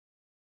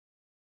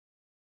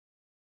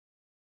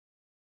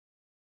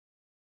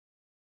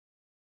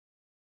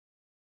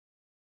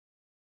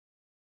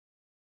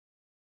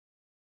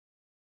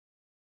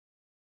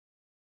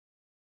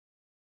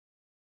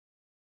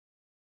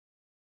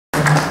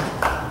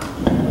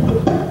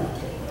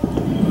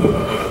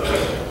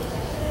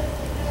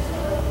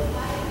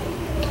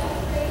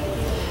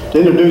To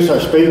introduce our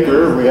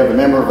speaker, we have a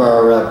member of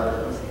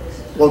our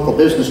local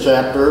business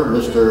chapter,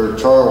 Mr.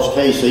 Charles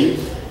Casey.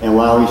 And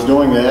while he's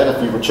doing that,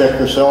 if you would check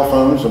your cell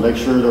phones and make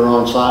sure they're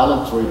on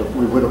silence,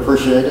 we would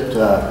appreciate it.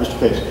 Mr.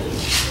 Casey.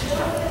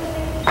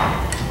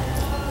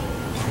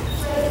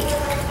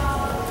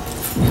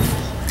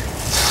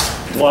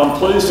 Well, I'm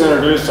pleased to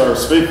introduce our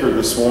speaker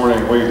this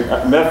morning. We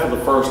met for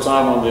the first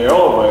time on the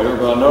elevator,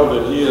 but I know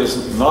that he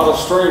is not a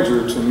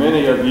stranger to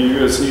many of you,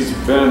 as he's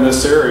been in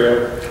this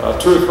area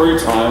 2 or 3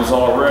 times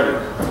already.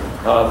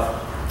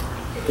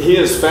 He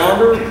is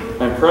founder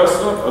and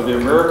president of the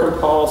American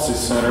Policy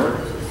Center,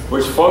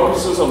 which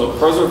focuses on the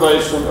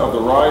preservation of the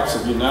rights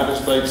of United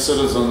States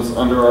citizens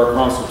under our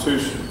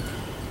Constitution.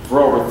 For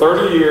over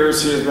 30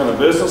 years, he has been a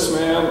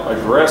businessman, a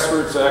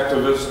grassroots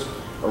activist,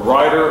 a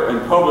writer,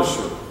 and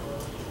publisher.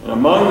 And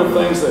among the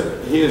things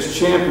that he has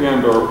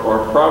championed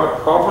are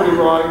private property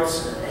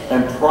rights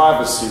and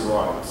privacy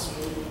rights.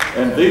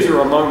 And these are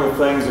among the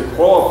things that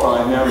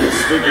qualify him to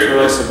speak to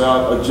us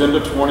about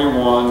Agenda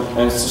 21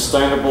 and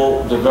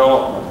sustainable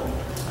development.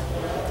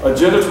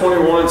 Agenda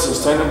 21 and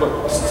sustainable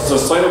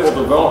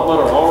development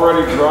are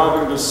already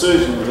driving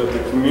decisions at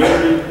the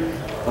community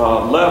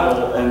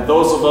level, and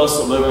those of us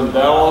that live in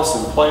Dallas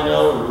and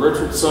Plano and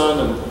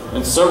Richardson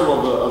and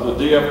several of the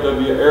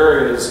DFW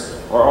areas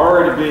are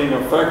already being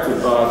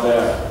affected by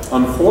that.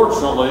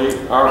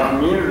 Unfortunately, our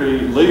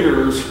community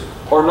leaders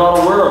are not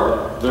aware of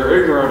that.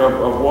 They're ignorant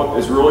of what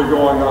is really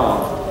going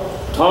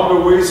on. Tom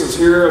DeWeese is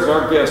here as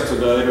our guest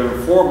today to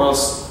inform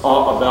us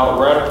about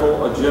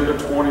Radical Agenda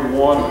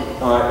 21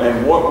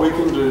 and what we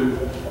can do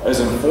as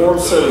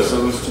informed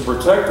citizens to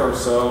protect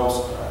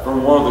ourselves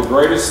from one of the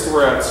greatest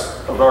threats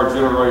of our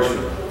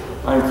generation.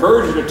 I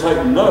encourage you to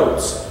take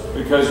notes,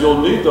 because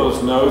you'll need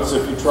those notes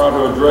if you try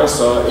to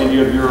address any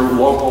of your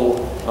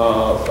local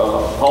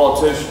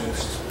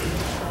politicians.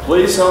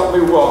 Please help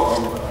me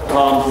welcome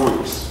Tom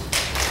DeWeese.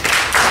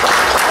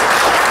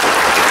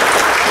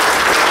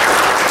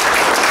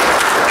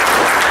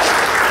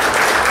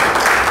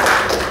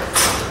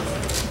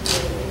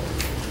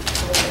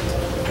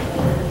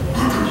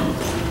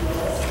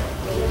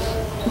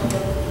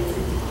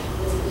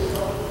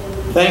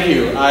 Thank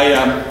you.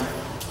 I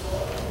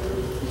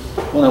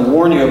want to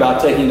warn you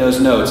about taking those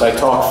notes. I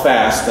talk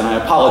fast, and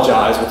I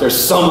apologize, but there's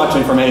so much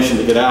information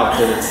to get out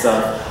that it's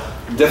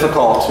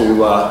difficult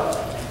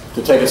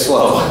to take it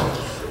slow.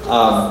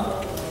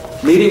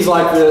 Meetings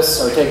like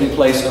this are taking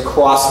place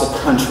across the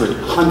country,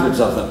 hundreds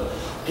of them.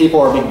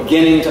 People are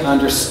beginning to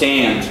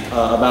understand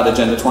about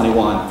Agenda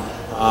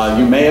 21.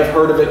 You may have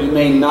heard of it, you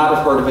may not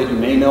have heard of it, you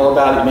may know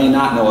about it, you may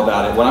not know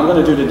about it. What I'm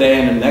going to do today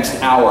in the next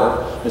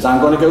hour is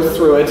I'm going to go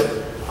through it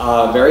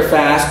very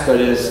fast, but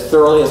as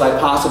thoroughly as I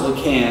possibly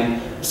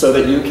can, so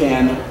that you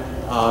can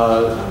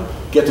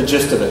get the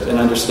gist of it and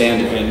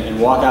understand it and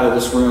walk out of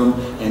this room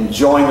and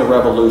join the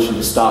revolution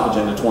to stop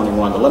Agenda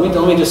 21. But let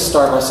me just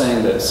start by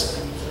saying this.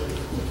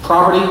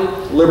 Property,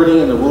 liberty,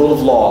 and the rule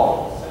of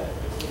law.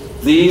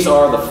 These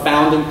are the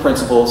founding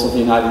principles of the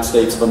United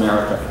States of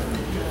America.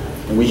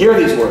 And we hear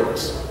these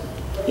words,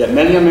 yet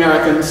many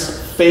Americans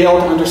fail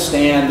to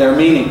understand their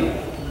meaning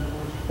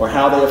or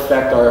how they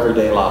affect our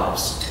everyday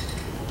lives.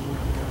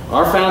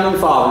 Our founding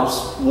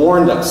fathers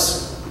warned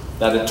us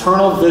that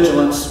eternal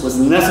vigilance was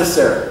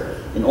necessary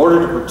in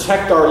order to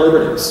protect our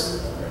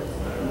liberties.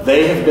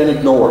 They have been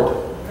ignored,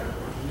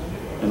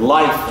 and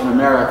life in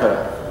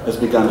America has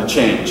begun to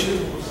change.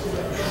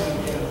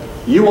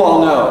 You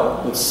all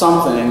know that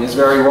something is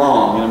very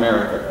wrong in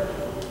America.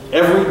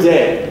 Every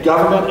day,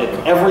 government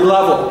at every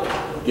level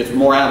gets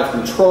more out of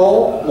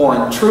control, more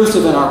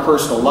intrusive in our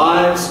personal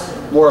lives,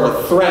 more of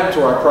a threat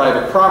to our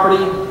private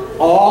property,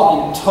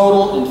 all in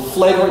total and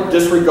flagrant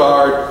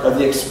disregard of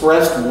the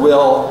expressed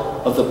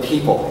will of the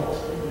people.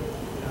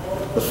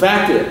 The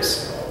fact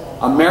is,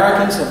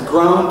 Americans have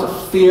grown to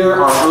fear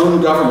our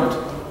own government.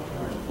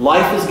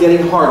 Life is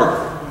getting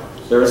harder.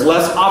 There is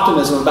less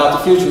optimism about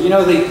the future. You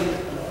know, the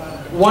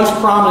once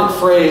prominent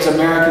phrase,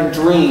 American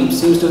dream,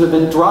 seems to have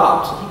been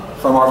dropped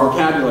from our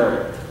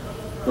vocabulary.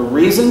 The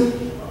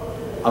reason?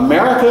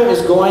 America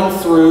is going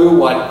through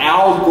what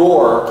Al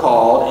Gore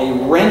called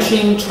a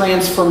wrenching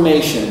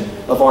transformation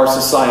of our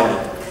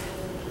society.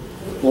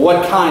 Well,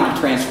 what kind of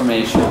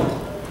transformation?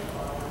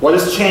 What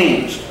has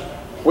changed?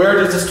 Where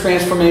does this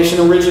transformation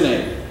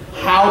originate?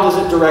 How does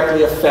it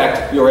directly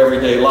affect your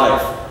everyday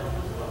life?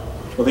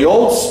 Well, the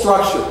old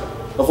structure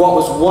of what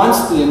was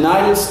once the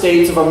United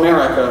States of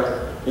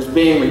America is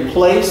being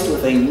replaced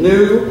with a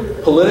new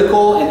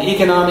political and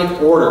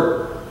economic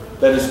order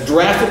that is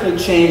drastically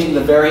changing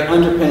the very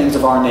underpinnings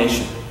of our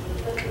nation.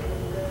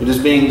 It is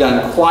being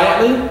done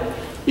quietly,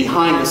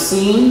 behind the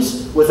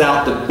scenes,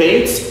 without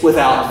debates,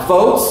 without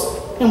votes,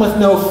 and with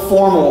no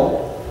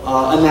formal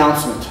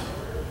announcement.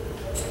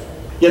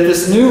 Yet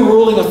this new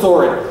ruling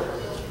authority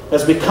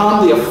has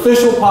become the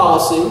official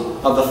policy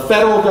of the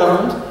federal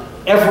government,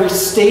 every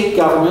state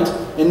government,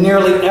 and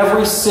nearly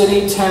every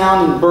city,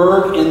 town, and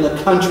burg in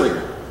the country.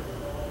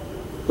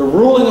 The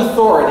ruling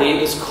authority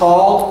is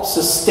called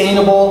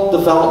sustainable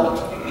development,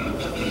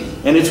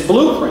 and its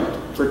blueprint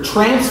for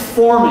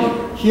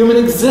transforming human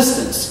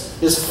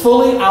existence is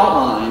fully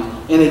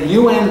outlined in a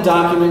UN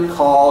document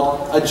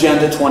called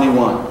Agenda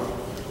 21.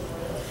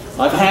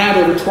 I've had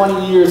over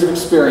 20 years of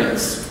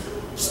experience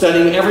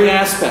studying every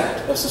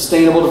aspect of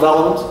sustainable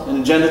development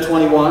in Agenda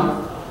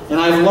 21, and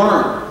I've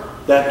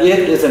learned that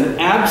it is an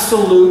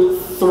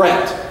absolute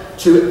threat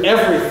to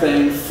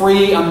everything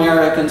free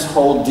Americans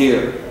hold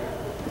dear.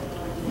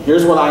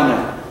 Here's what I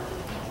know.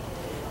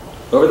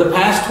 Over the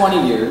past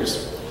 20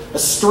 years, a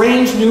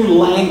strange new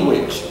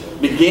language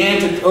began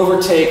to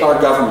overtake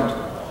our government.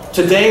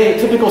 Today,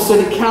 a typical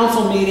city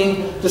council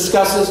meeting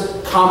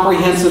discusses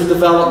comprehensive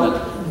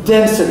development,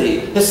 density,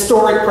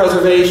 historic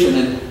preservation,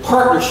 and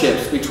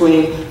partnerships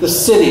between the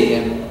city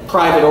and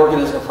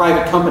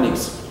private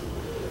companies.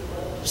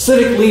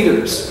 Civic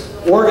leaders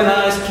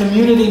organize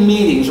community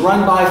meetings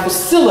run by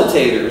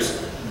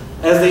facilitators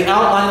as they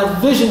outline a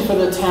vision for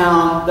the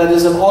town that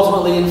is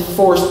ultimately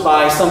enforced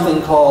by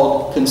something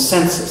called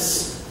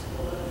consensus.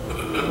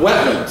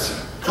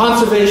 Wetlands,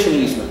 conservation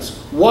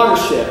easements,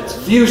 watersheds,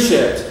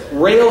 viewsheds,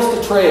 rails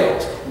to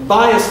trails,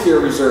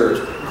 biosphere reserves,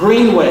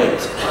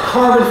 greenways,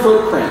 carbon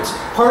footprints,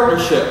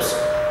 partnerships,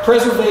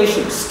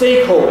 preservation,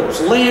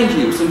 stakeholders, land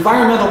use,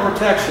 environmental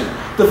protection,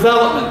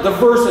 development,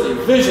 diversity,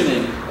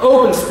 visioning,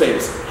 open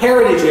space,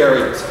 heritage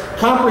areas,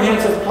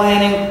 comprehensive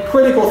planning,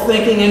 critical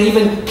thinking, and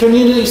even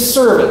community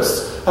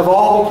service have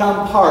all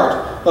become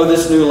part of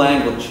this new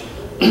language.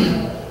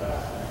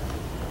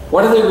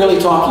 What are they really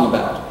talking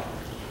about?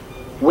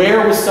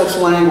 Where was such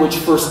language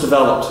first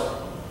developed?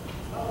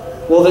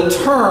 Well, the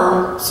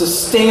term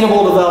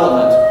sustainable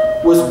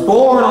development was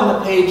born on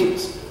the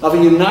pages of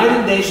a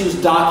United Nations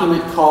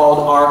document called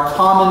Our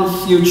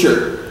Common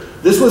Future.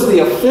 This was the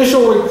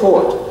official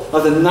report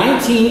of the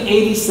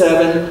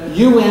 1987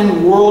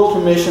 UN World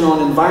Commission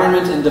on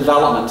Environment and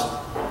Development.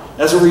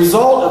 As a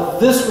result of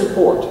this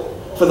report,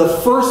 for the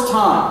first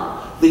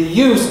time, the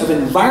use of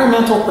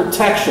environmental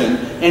protection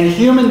and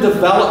human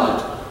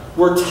development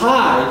were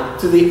tied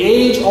to the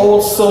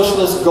age-old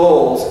socialist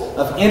goals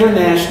of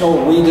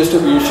international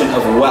redistribution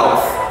of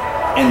wealth.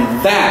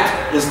 And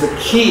that is the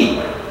key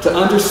to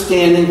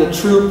understanding the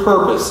true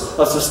purpose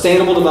of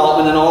sustainable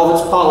development and all of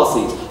its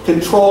policies,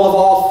 control of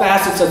all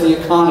facets of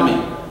the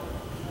economy.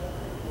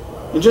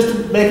 And just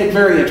to make it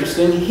very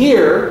interesting,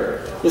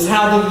 here is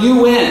how the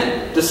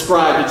UN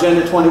described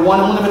Agenda 21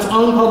 in one of its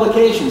own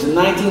publications in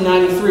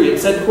 1993.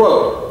 It said,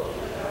 quote,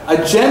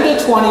 "Agenda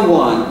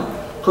 21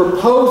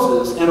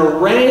 proposes an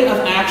array of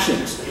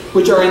actions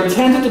which are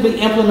intended to be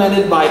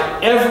implemented by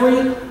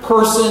every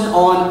person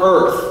on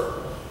Earth.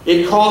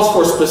 It calls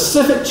for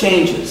specific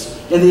changes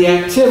in the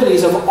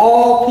activities of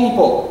all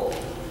people.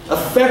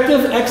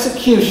 Effective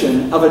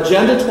execution of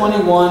Agenda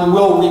 21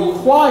 will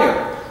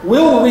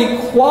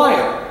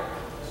require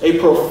a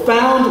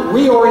profound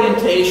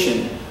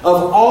reorientation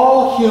of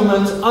all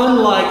humans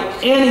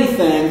unlike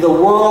anything the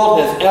world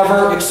has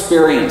ever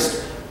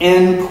experienced."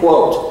 End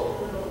quote.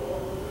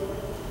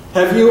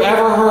 Have you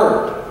ever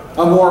heard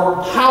a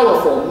more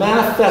powerful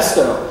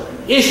manifesto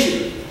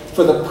issued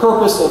for the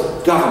purpose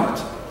of government?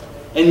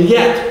 And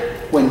yet,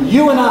 when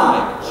you and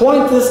I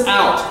point this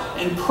out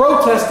and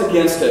protest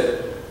against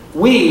it,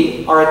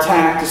 we are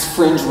attacked as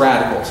fringe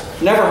radicals.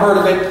 Never heard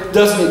of it,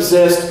 doesn't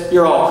exist,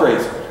 you're all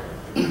crazy.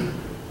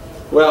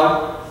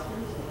 Well,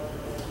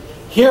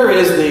 here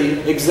is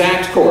the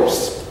exact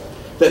course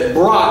that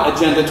brought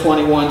Agenda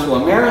 21 to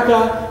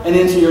America and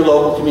into your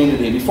local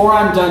community. And before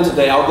I'm done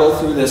today, I'll go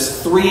through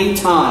this 3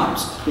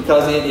 times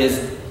because it is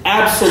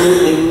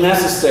absolutely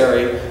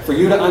necessary for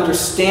you to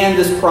understand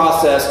this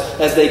process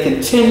as they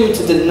continue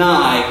to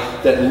deny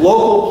that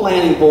local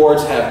planning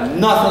boards have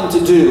nothing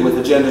to do with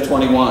Agenda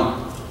 21.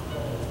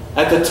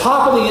 At the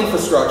top of the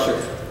infrastructure,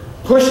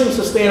 pushing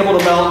sustainable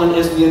development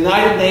is the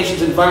United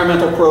Nations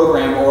Environmental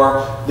Program,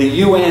 or the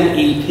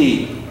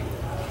UNEP.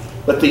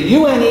 But the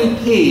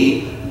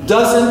UNEP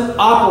doesn't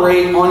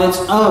operate on its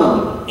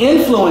own.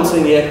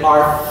 Influencing it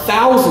are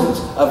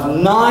thousands of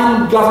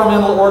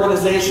non-governmental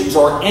organizations,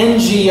 or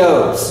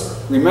NGOs.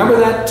 Remember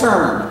that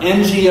term,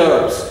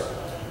 NGOs.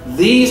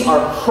 These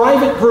are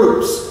private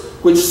groups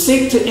which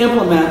seek to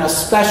implement a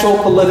special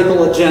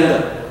political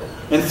agenda.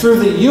 And through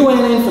the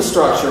UN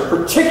infrastructure,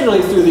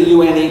 particularly through the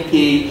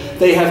UNEP,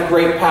 they have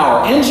great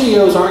power.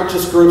 NGOs aren't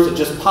just groups that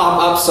just pop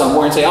up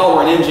somewhere and say, oh,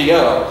 we're an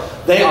NGO.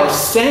 They are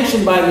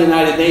sanctioned by the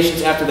United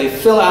Nations after they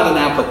fill out an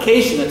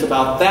application that's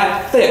about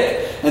that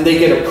thick, and they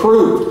get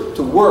approved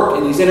to work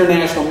in these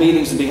international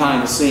meetings and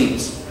behind the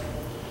scenes.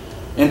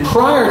 And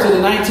prior to the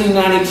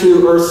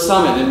 1992 Earth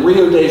Summit in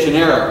Rio de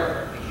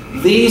Janeiro,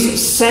 these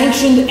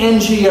sanctioned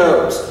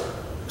NGOs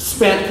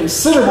spent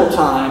considerable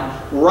time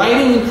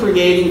writing and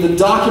creating the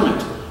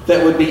document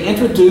that would be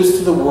introduced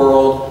to the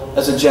world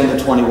as Agenda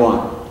 21.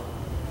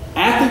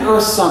 At the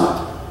Earth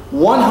Summit,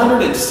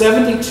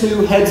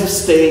 172 heads of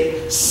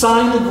state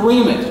signed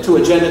agreement to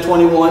Agenda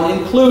 21,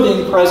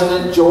 including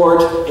President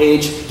George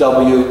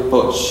H.W.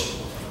 Bush.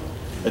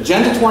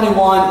 Agenda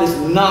 21 is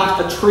not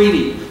a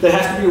treaty that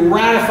has to be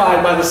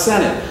ratified by the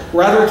Senate.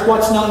 Rather, it's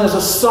what's known as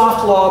a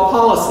soft law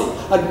policy,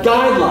 a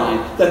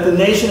guideline that the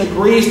nation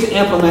agrees to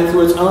implement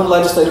through its own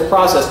legislative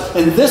process.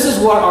 And this is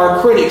what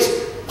our critics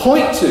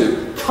point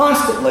to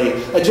constantly.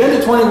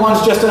 Agenda 21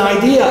 is just an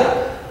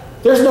idea.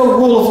 There's no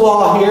rule of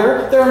law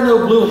here. There are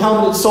no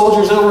blue-helmeted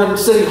soldiers over in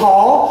City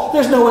Hall.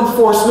 There's no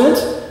enforcement.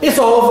 It's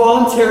all a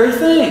voluntary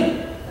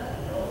thing.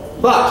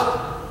 But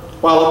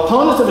while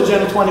opponents of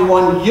Agenda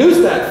 21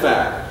 use that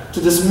fact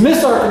to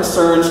dismiss our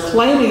concerns,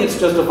 claiming it's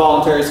just a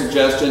voluntary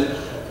suggestion,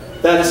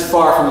 that is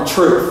far from the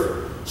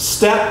truth.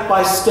 Step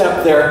by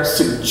step, their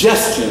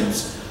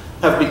suggestions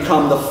have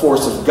become the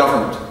force of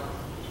government.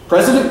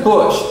 President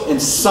Bush, in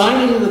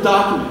signing the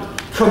document,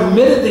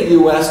 committed the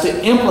U.S.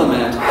 to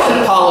implement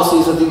the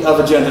policies of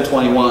Agenda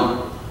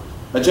 21.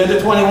 Agenda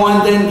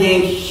 21 then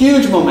gained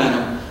huge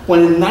momentum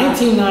when in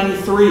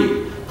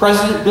 1993,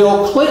 President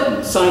Bill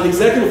Clinton signed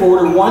Executive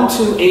Order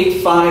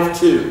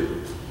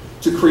 12852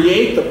 to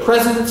create the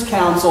President's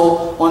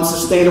Council on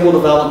Sustainable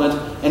Development,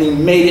 and he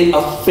made it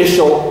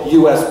official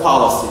U.S.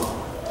 policy.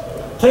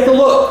 Take a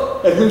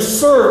look at who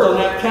served on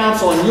that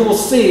council, and you will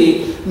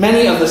see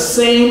many of the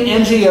same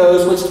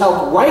NGOs which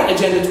helped write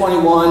Agenda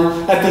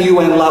 21 at the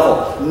UN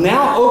level,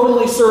 now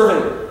openly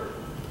serving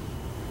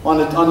on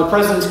the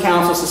President's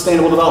Council on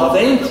Sustainable Development.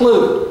 They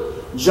include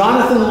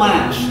Jonathan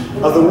Lash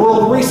of the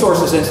World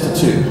Resources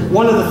Institute,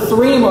 one of the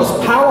 3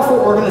 most powerful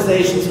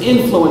organizations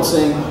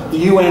influencing the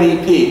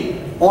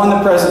UNEP, on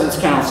the President's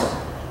Council.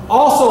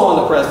 Also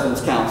on the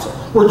President's Council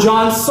were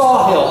John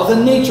Sawhill of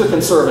the Nature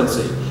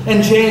Conservancy,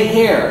 and Jay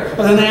Hare of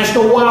the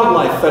National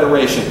Wildlife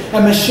Federation,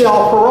 and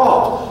Michelle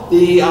Perrault,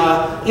 the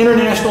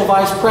International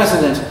Vice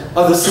President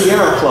of the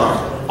Sierra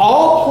Club.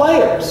 All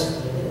players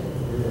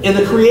in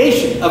the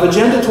creation of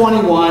Agenda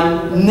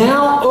 21,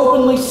 now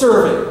openly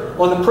serving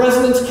on the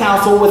President's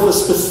Council with the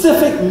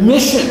specific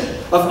mission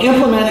of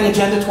implementing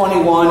Agenda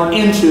 21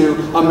 into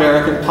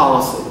American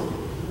policy.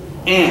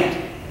 And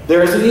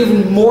there is an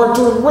even more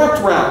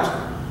direct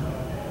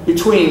route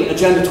between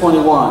Agenda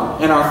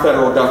 21 and our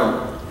federal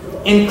government.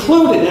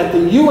 Included at the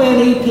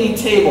UNEP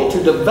table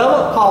to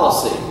develop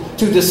policy,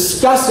 to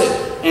discuss it,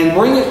 and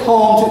bring it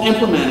home to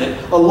implement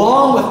it,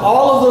 along with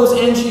all of those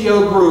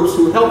NGO groups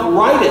who helped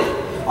write it,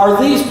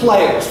 are these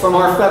players from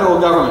our federal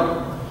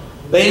government.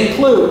 They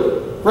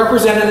include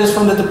representatives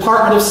from the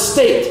Department of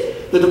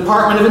State, the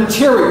Department of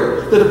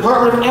Interior, the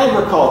Department of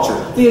Agriculture,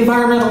 the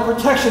Environmental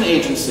Protection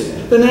Agency,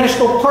 the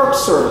National Park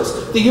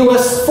Service, the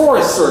U.S.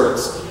 Forest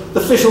Service,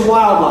 the Fish and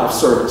Wildlife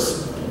Service.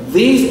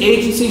 These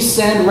agencies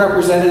send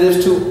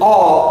representatives to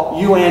all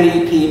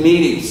UNEP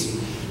meetings.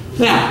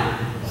 Now,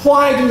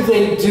 why do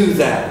they do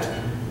that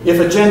if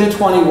Agenda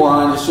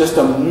 21 is just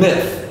a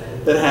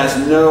myth that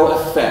has no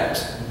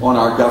effect on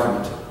our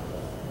government?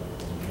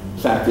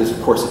 The fact is,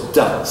 of course, it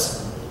does.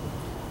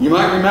 You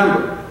might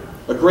remember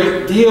a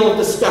great deal of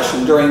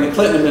discussion during the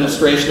Clinton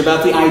administration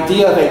about the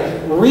idea of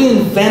a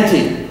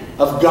reinventing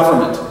of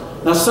government.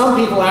 Now, some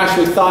people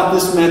actually thought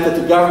this meant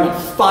that the government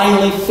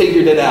finally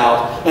figured it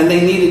out and they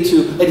needed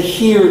to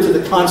adhere to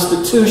the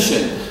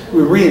Constitution,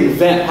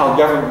 reinvent how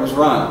government was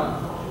run.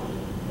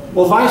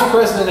 Well, Vice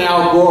President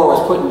Al Gore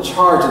was put in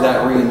charge of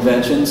that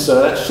reinvention,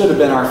 so that should have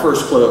been our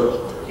first clue.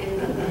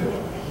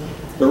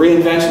 The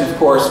reinvention, of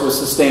course, was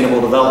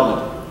sustainable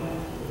development.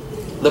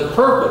 The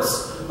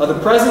purpose of the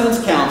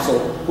President's Council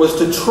was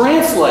to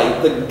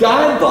translate the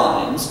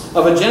guidelines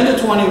of Agenda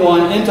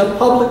 21 into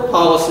public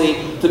policy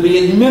to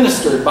be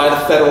administered by the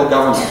federal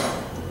government.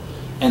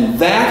 And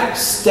that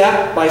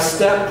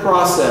step-by-step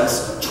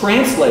process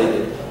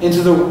translated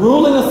into the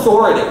ruling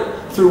authority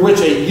through which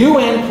a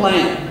UN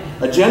plan,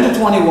 Agenda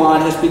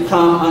 21, has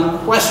become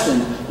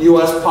unquestioned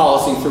U.S.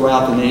 policy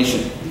throughout the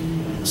nation.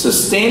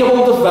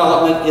 Sustainable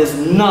development is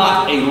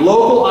not a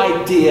local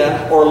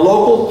idea or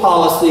local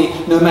policy,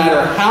 no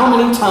matter how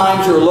many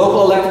times your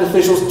local elected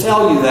officials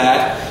tell you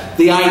that.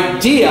 The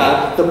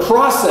idea, the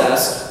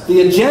process,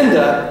 the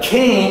agenda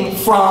came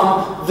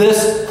from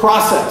this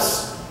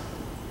process.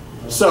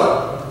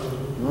 So,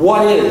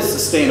 what is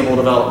sustainable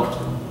development?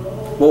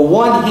 Well,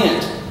 one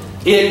hint,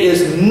 it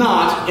is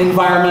not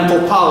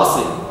environmental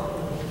policy.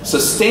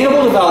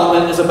 Sustainable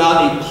development is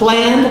about a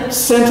planned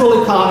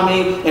central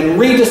economy and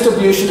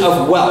redistribution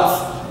of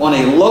wealth on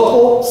a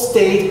local,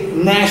 state,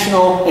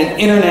 national, and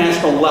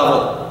international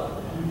level.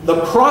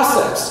 The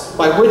process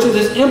by which it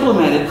is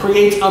implemented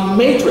creates a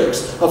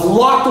matrix of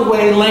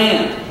locked-away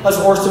land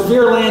or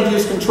severe land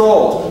use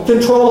controls,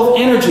 control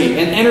of energy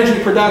and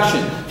energy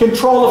production,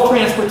 control of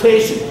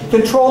transportation,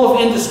 control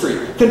of industry,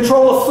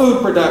 control of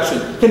food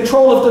production,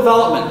 control of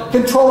development,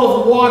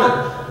 control of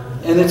water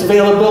and its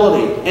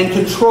availability, and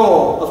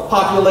control of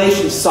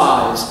population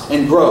size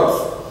and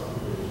growth.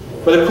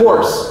 But of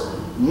course,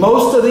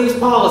 most of these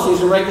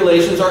policies and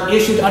regulations are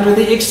issued under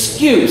the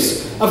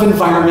excuse of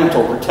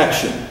environmental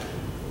protection.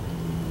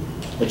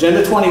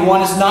 Agenda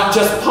 21 is not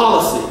just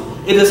policy.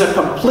 It is a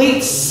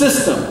complete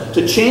system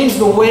to change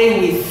the way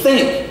we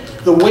think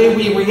the way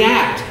we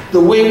react, the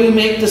way we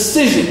make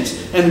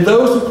decisions. And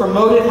those who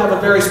promote it have a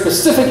very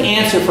specific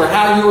answer for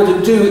how you are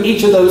to do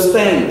each of those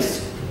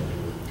things.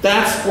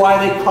 That's why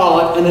they call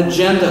it an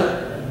agenda.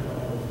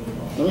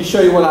 Let me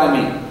show you what I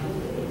mean.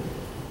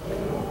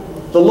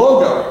 The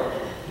logo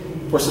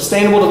for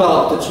sustainable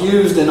development that's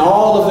used in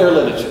all of their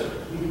literature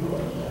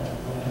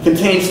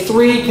contains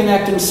 3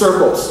 connecting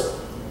circles.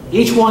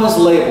 Each one is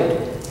labeled.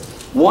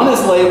 One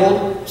is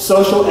labeled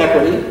social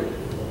equity,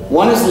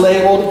 one is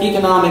labeled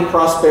economic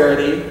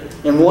prosperity,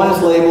 and one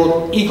is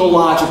labeled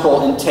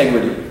ecological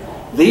integrity.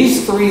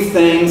 These 3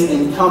 things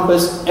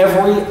encompass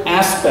every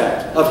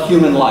aspect of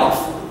human life.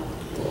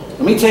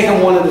 Let me take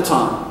them one at a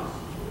time.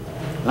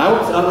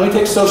 Let me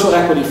take social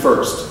equity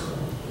first.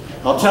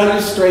 I'll tell you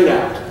straight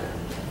out.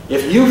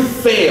 If you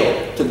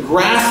fail to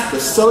grasp the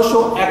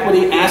social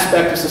equity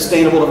aspect of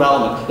sustainable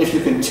development, if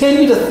you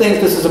continue to think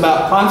this is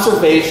about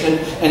conservation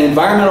and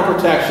environmental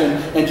protection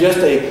and just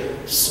a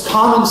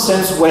common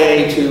sense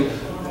way to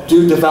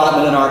do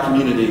development in our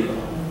community,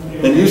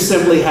 then you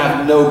simply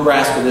have no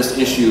grasp of this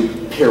issue,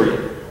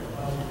 period.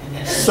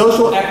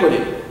 Social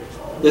equity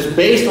is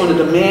based on a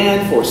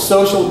demand for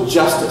social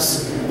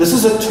justice. This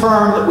is a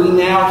term that we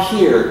now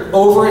hear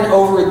over and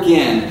over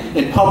again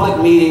in public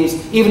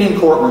meetings, even in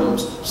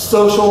courtrooms.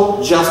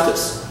 Social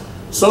justice.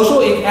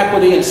 Social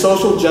equity and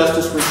social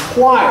justice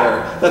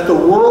require that the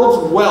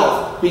world's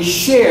wealth be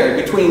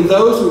shared between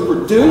those who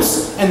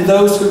produce and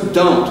those who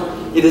don't.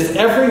 It is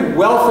every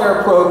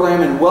welfare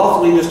program and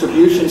wealth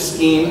redistribution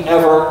scheme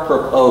ever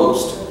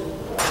proposed.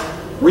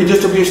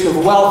 Redistribution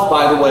of wealth,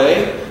 by the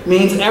way,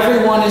 means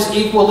everyone is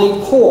equally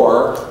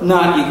poor,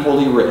 not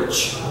equally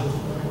rich.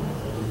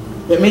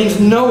 It means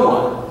no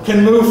one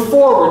can move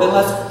forward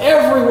unless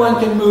everyone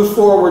can move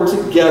forward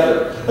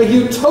together. A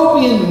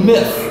utopian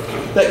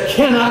myth that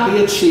cannot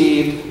be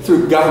achieved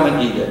through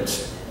government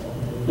edict.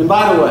 And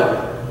by the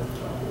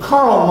way,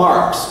 Karl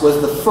Marx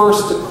was the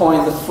first to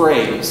coin the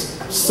phrase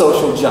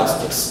social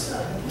justice.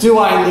 Do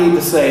I need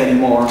to say any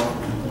more?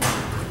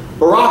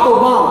 Barack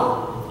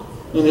Obama,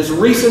 in his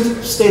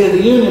recent State of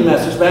the Union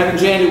message back in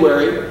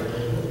January,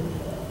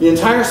 the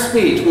entire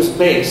speech was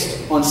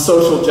based on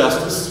social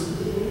justice.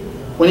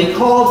 When he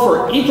called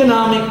for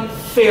economic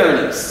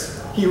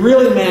fairness, he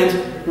really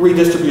meant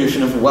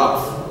redistribution of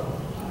wealth,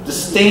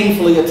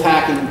 disdainfully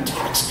attacking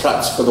tax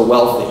cuts for the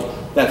wealthy.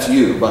 That's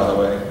you, by the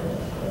way.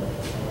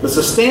 The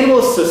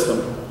sustainability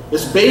system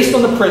is based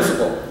on the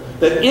principle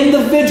that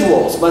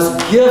individuals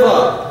must give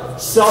up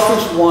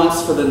selfish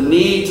wants for the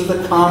needs of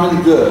the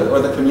common good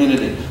or the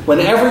community.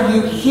 Whenever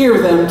you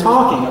hear them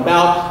talking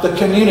about the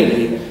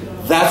community,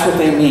 that's what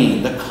they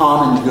mean, the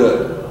common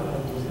good.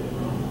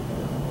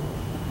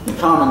 The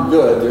common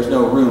good, there's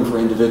no room for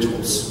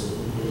individuals.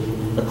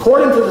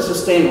 According to the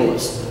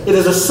sustainabilists, it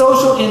is a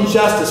social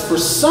injustice for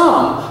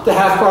some to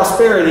have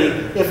prosperity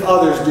if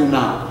others do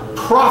not.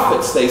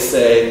 Profits, they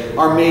say,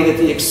 are made at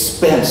the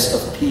expense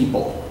of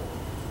people.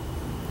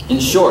 In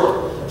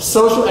short,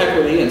 social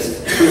equity and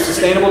through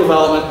sustainable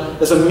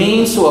development is a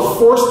means to a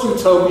forced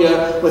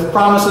utopia with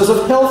promises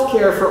of health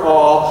care for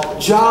all,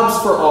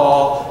 jobs for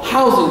all,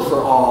 housing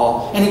for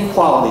all, and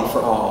equality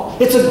for all.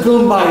 It's a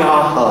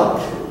kumbaya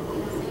hug.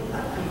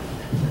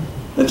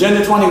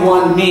 Agenda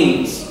 21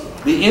 means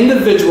the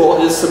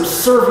individual is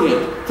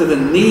subservient to the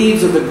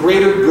needs of the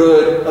greater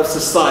good of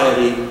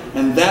society,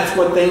 and that's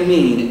what they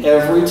mean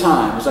every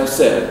time, as I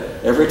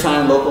said, every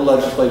time local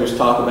legislators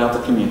talk about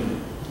the community.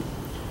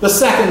 The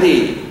second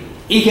E,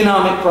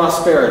 economic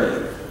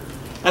prosperity.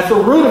 At the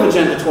root of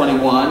Agenda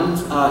 21,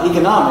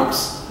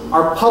 economics,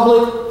 are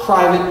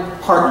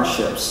public-private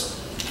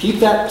partnerships. Keep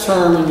that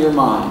term in your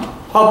mind,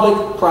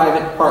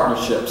 public-private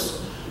partnerships.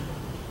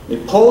 They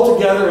pull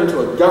together into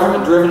a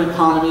government-driven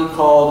economy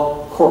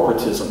called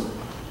corporatism.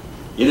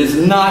 It is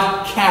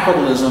not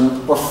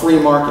capitalism or free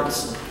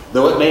markets,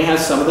 though it may have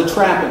some of the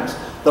trappings.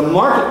 The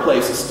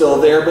marketplace is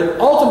still there, but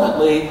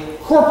ultimately,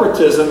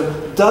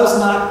 corporatism does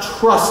not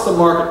trust the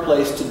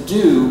marketplace to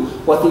do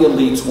what the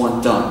elites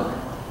want done.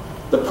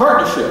 The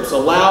partnerships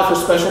allow for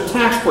special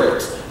tax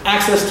breaks,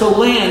 access to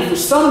land for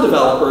some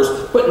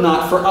developers, but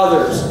not for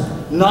others,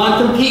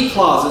 non-compete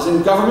clauses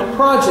in government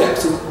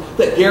projects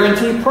that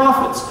guarantee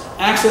profits,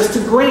 access to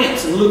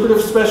grants and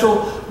lucrative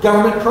special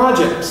government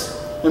projects,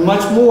 and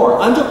much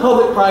more. Under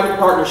public-private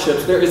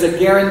partnerships, there is a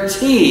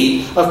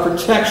guarantee of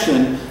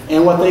protection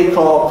and what they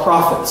call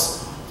profits.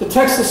 The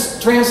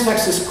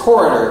Trans-Texas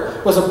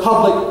Corridor was a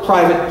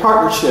public-private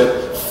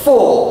partnership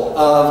full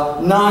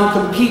of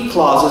non-compete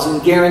clauses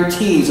and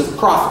guarantees of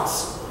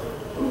profits.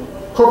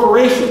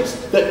 Corporations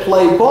that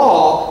play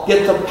ball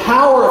get the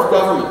power of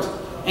government,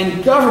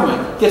 and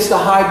government gets to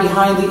hide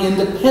behind the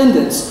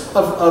independence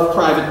of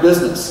private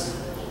business.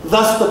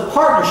 Thus, the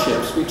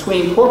partnerships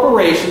between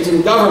corporations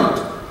and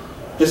government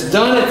is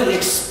done at the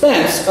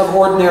expense of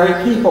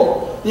ordinary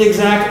people, the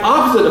exact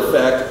opposite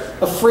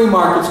effect of free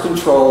markets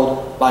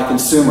controlled by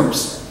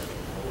consumers.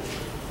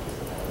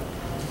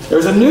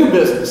 There's a new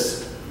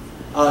business,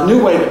 a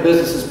new way that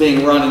business is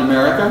being run in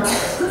America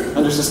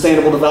under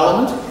sustainable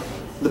development.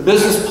 The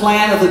business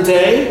plan of the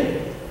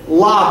day,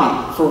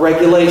 lobby for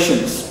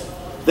regulations.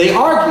 They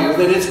argue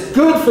that it's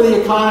good for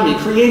the economy,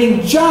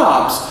 creating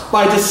jobs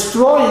by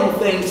destroying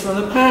things from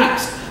the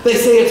past. They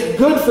say it's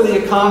good for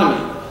the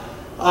economy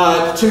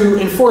to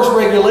enforce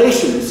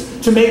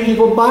regulations to make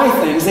people buy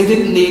things they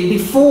didn't need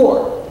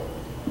before.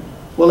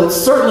 Well, it's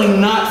certainly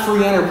not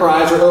free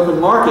enterprise or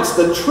open markets.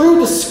 The true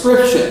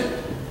description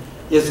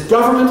is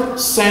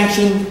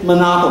government-sanctioned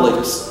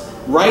monopolies,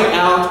 right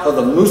out of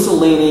the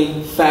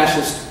Mussolini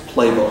fascist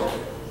playbook.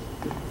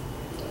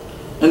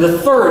 And the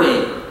third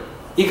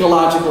E,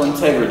 ecological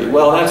integrity.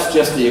 Well, that's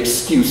just the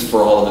excuse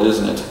for all of it,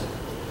 isn't it?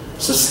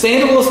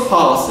 Sustainablist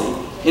policy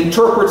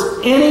interprets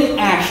any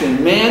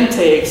action man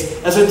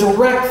takes as a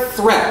direct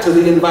threat to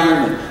the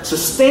environment.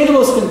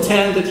 Sustainabilists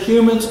contend that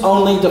humans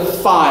only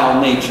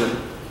defile nature,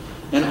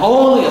 and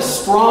only a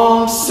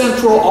strong,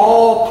 central,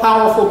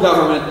 all-powerful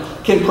government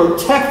can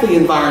protect the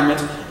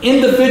environment.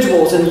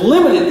 Individuals in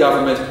limited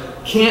government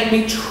can't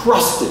be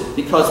trusted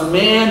because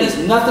man is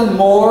nothing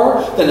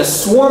more than a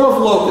swarm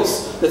of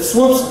locusts that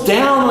swoops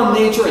down on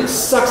nature and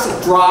sucks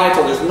it dry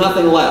till there's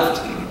nothing left.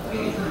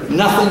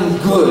 Nothing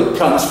good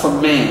comes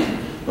from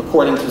man,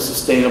 according to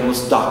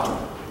sustainablist doctrine.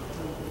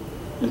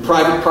 And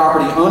private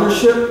property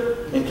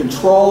ownership and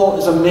control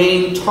is a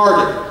main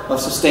target of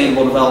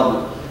sustainable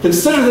development.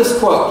 Consider this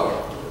quote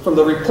from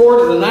the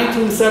report of the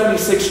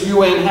 1976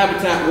 UN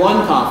Habitat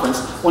 1 conference,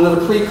 one of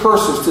the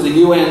precursors to the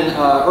UN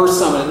Earth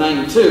Summit in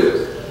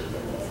 '92.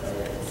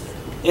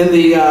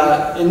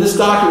 In this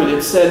document,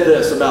 it said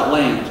this about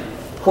land,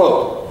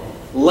 quote,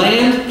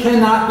 "Land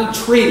cannot be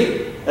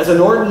treated as an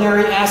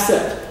ordinary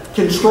asset,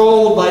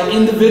 controlled by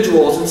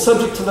individuals and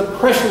subject to the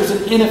pressures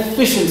and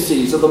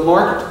inefficiencies of the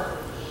market.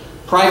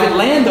 Private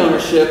land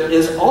ownership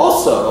is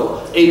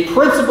also a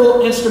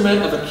principal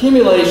instrument of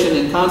accumulation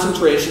and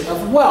concentration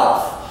of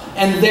wealth,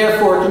 and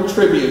therefore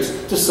contributes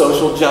to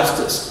social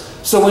justice.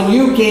 So when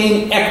you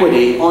gain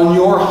equity on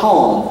your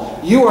home,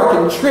 you are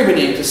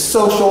contributing to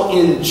social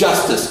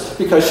injustice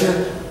because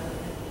you're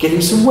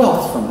getting some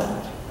wealth from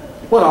that."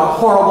 What a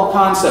horrible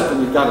concept, and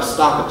we've got to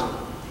stop it.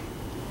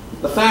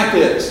 The fact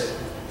is,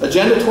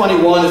 Agenda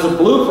 21 is a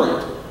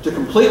blueprint to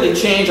completely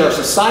change our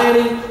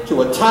society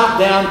to a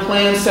top-down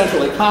planned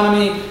central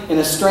economy in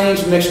a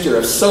strange mixture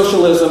of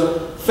socialism,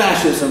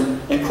 fascism,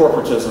 and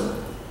corporatism.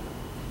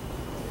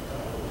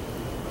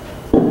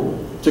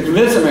 To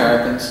convince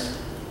Americans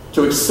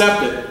to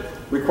accept it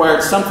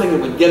required something that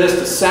would get us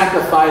to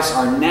sacrifice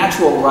our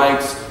natural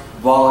rights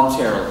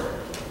voluntarily.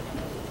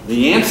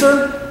 The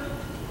answer?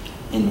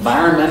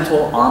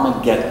 Environmental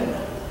Armageddon.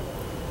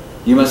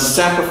 You must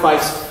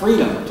sacrifice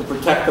freedom to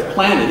protect the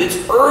planet. It's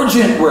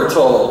urgent, we're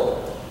told.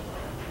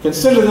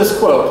 Consider this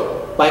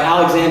quote by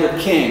Alexander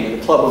King at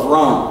the Club of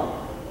Rome.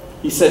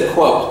 He said,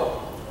 quote,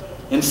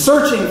 "In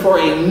searching for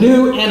a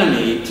new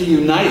enemy to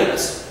unite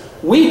us,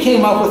 we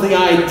came up with the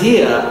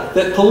idea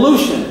that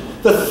pollution,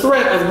 the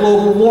threat of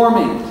global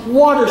warming,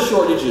 water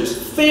shortages,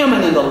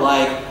 famine, and the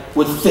like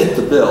would fit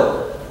the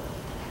bill.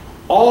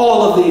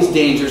 All of these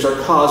dangers are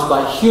caused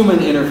by human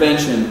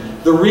intervention.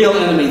 The real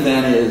enemy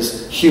then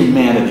is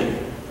humanity."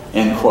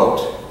 End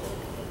quote.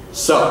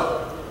 So,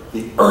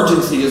 the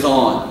urgency is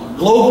on.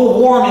 Global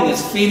warming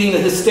is feeding the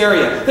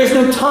hysteria. There's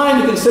no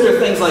time to consider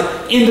things like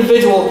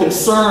individual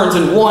concerns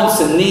and wants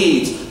and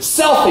needs.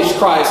 Selfish,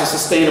 cries the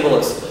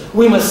sustainabilist.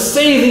 We must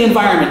save the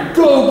environment.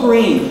 Go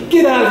green.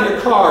 Get out of your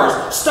cars.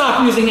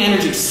 Stop using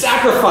energy.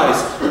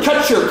 Sacrifice.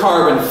 Cut your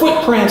carbon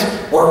footprint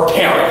or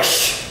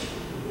perish.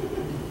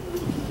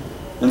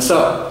 And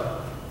so,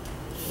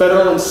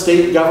 federal and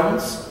state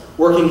governments,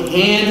 working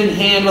hand in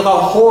hand with a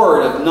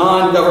horde of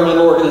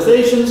non-governmental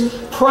organizations,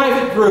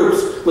 private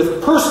groups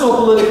with personal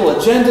political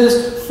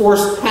agendas,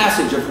 force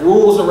passage of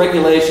rules and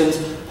regulations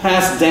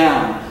passed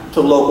down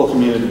to local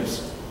communities.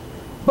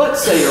 But,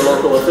 say your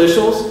local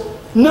officials,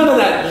 none of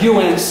that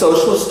UN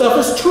socialist stuff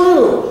is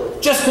true.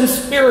 Just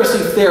conspiracy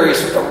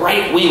theories with the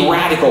right-wing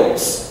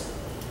radicals.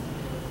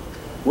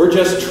 We're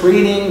just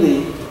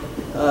creating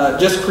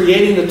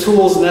the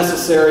tools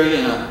necessary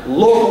in a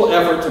local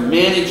effort to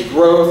manage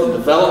growth and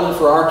development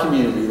for our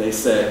community, they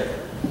say.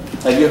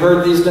 Have you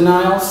heard these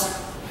denials?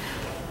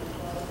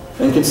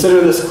 Then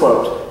consider this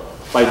quote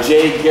by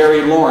J.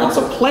 Gary Lawrence,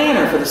 a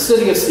planner for the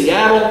city of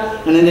Seattle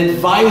and an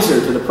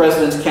advisor to the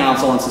President's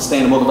Council on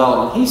Sustainable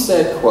Development. He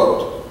said,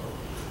 quote,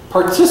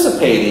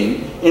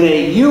 "Participating in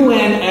a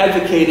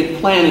UN-advocated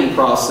planning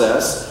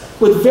process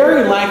would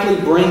very likely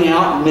bring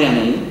out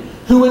many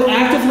who would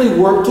actively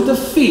work to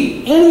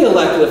defeat any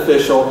elected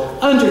official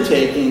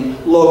undertaking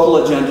local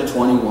Agenda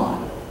 21.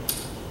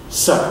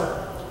 So,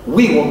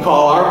 we will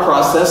call our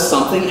process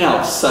something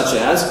else, such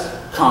as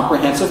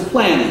comprehensive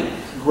planning,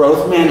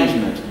 growth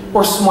management,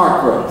 or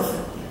smart growth."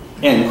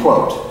 End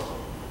quote.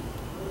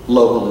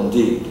 Local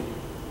indeed.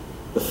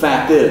 The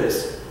fact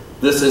is,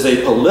 this is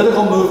a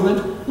political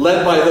movement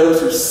led by those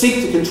who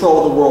seek to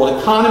control the world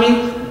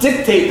economy,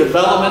 dictate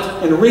development,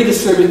 and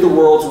redistribute the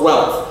world's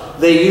wealth.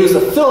 They use the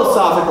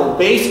philosophical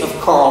base of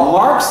Karl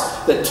Marx,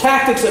 the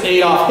tactics of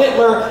Adolf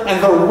Hitler,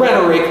 and the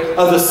rhetoric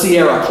of the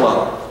Sierra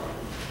Club.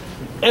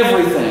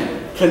 Everything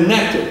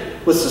connected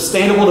with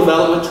sustainable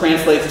development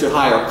translates to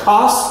higher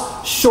costs,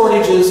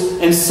 shortages,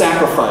 and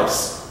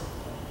sacrifice.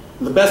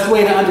 The best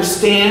way to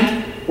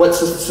understand what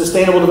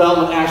sustainable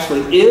development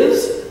actually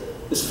is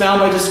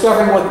found by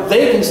discovering what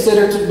they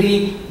consider to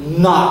be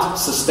not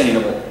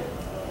sustainable.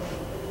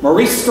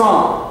 Maurice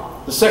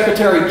Strong, the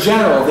Secretary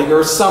General of the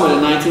Earth Summit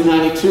in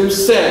 1992,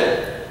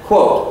 said,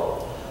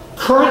 quote,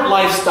 "Current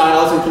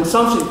lifestyles and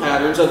consumption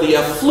patterns of the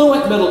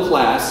affluent middle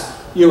class,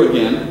 you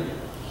again,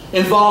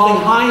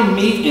 involving high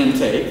meat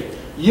intake,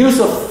 use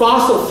of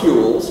fossil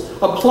fuels,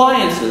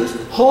 appliances,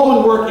 home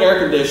and work air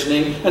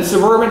conditioning, and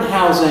suburban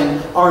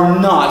housing are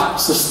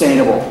not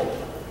sustainable."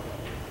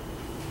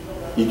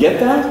 You get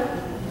that?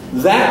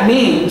 That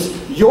means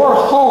your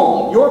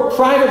home, your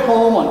private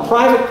home on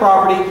private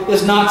property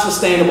is not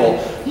sustainable.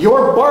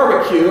 Your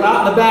barbecue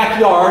out in the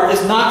backyard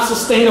is not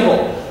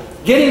sustainable.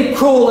 Getting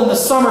cool in the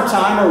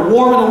summertime or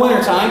warm in the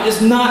wintertime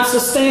is not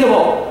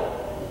sustainable.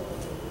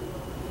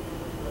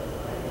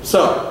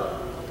 So,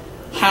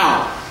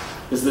 how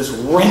is this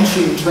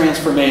wrenching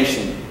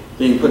transformation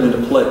being put into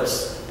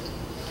place?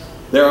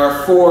 There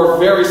are 4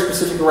 very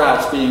specific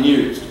routes being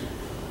used.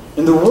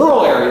 In the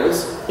rural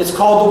areas, it's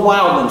called the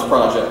Wildlands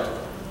Project.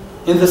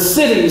 In the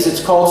cities, it's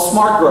called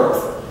smart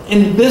growth.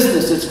 In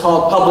business, it's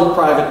called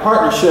public-private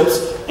partnerships.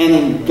 And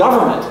in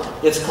government,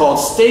 it's called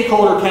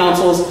stakeholder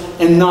councils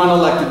and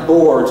non-elected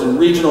boards and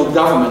regional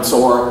governments,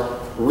 or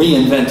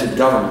reinvented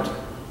government.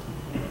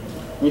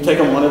 Let me take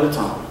them one at a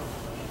time.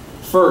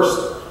 First,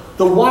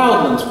 the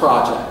Wildlands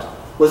Project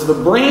was the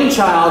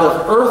brainchild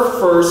of Earth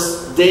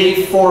First's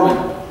Dave Foreman,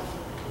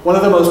 one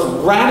of the most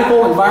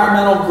radical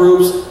environmental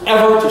groups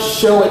ever to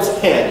show its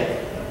head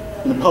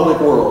in the public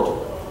world.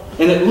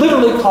 And it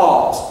literally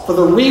calls for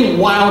the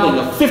rewilding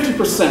of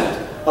 50%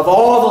 of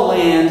all the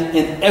land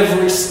in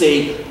every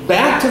state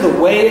back to the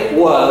way it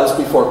was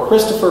before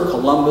Christopher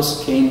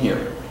Columbus came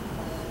here.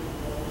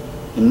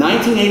 In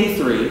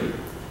 1983,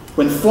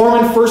 when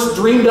Foreman first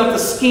dreamed up the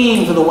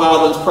scheme for the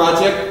Wildlands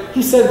Project,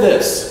 he said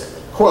this,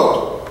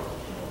 quote,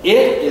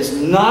 "It is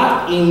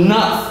not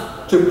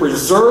enough to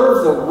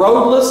preserve the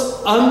roadless,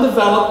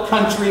 undeveloped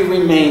country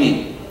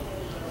remaining.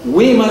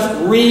 We must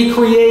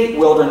recreate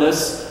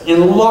wilderness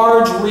in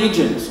large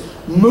regions,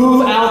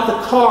 move out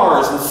the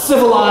cars and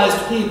civilized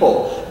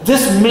people,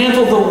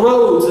 dismantle the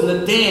roads and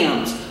the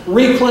dams,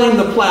 reclaim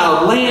the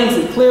plowed lands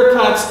and clear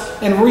cuts,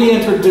 and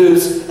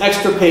reintroduce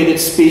extirpated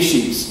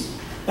species."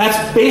 That's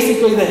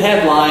basically the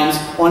headlines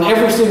on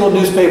every single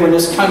newspaper in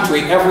this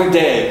country every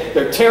day.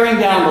 They're tearing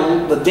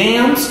down the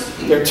dams,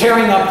 they're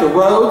tearing up the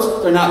roads,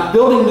 they're not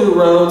building new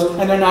roads,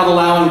 and they're not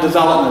allowing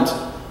development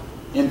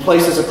in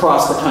places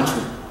across the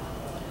country.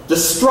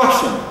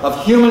 Destruction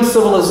of human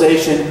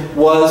civilization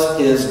was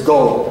his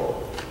goal.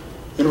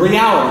 In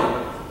reality,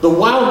 the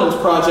Wildlands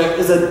Project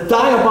is a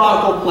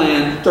diabolical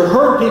plan to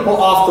herd people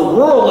off the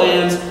rural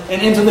lands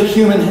and into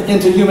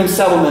human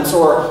settlements,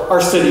 or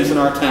our cities and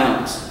our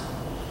towns.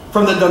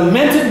 From the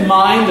demented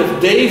mind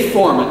of Dave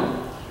Foreman,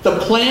 the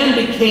plan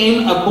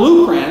became a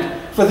blueprint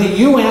for the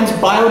UN's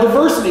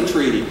Biodiversity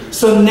Treaty.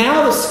 So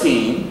now the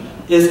scheme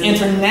is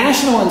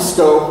international in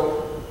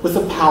scope with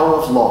the power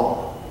of law.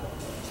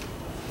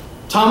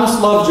 Thomas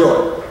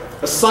Lovejoy,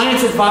 a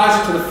science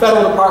advisor to the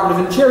Federal Department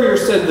of Interior,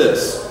 said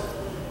this,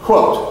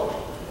 quote,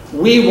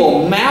 "We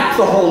will map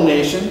the whole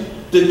nation,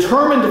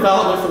 determine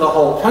development for the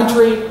whole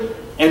country,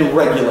 and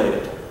regulate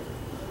it.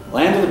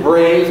 Land of the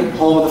brave and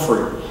home of the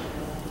free."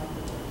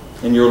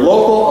 And your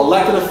local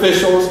elected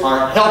officials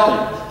are helping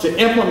to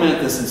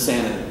implement this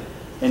insanity.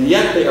 And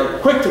yet they are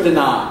quick to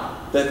deny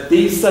that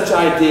such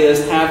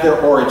ideas have their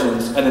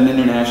origins at an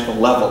international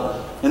level.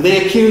 And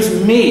they accuse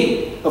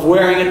me of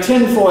wearing a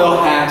tinfoil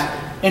hat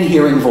and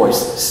hearing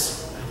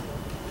voices.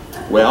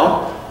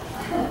 Well,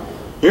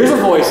 here's a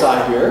voice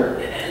I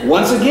hear.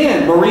 Once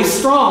again, Maurice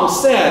Strong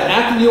said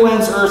at the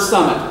UN's Earth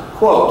Summit,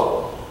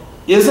 quote,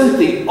 "Isn't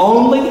the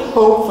only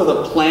hope for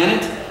the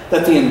planet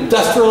that the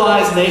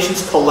industrialized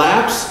nations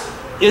collapse?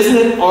 Isn't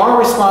it our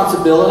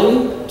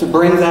responsibility to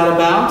bring that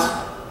about?"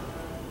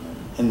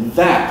 And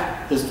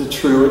that is the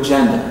true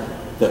agenda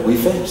that we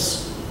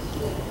face.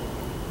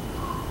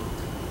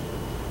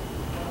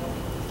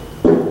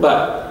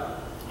 But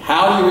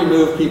how do you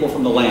remove people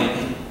from the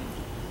land?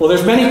 Well,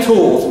 there's many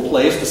tools in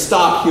place to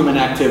stop human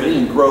activity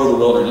and grow the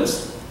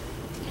wilderness.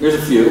 Here's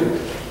a few.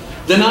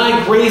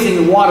 Deny grazing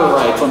and water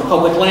rights on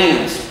public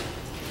lands.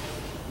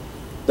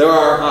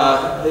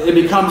 It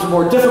becomes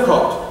more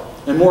difficult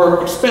and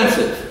more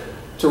expensive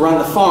to run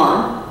the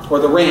farm or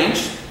the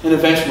ranch, and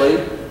eventually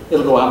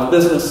it'll go out of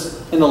business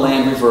and the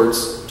land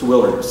reverts to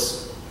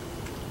wilderness.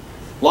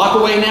 Lock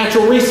away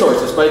natural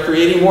resources by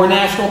creating more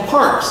national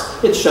parks.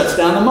 It shuts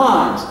down the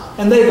mines,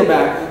 and they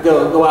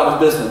go out of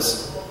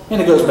business,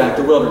 and it goes back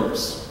to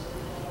wilderness.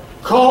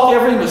 Call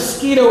every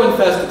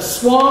mosquito-infested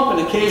swamp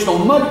and occasional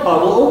mud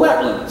puddle a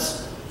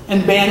wetlands,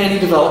 and ban any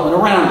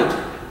development around it.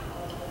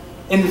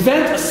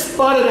 Invent a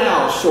spotted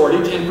owl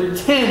shortage and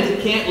pretend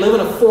it can't live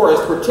in a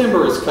forest where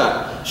timber is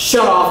cut.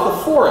 Shut off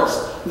the forest.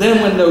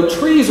 Then when no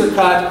trees are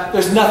cut,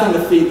 there's nothing to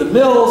feed the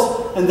mills,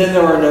 and then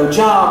there are no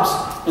jobs,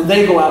 and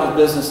they go out of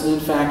business, and in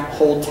fact,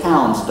 whole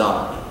towns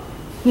die.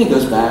 And it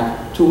goes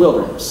back to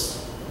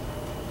wilderness.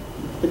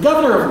 The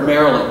governor of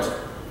Maryland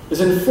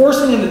is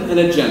enforcing an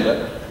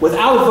agenda,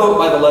 without a vote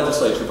by the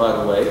legislature, by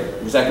the way,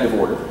 executive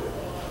order,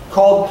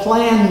 called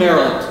Plan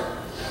Maryland,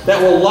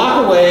 that will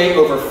lock away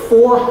over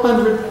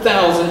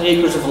 400,000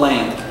 acres of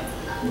land,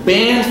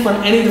 banned from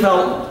any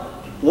development.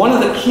 One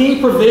of the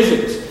key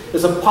provisions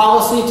is a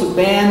policy to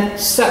ban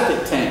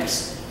septic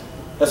tanks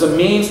as a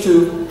means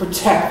to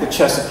protect the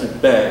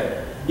Chesapeake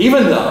Bay,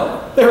 even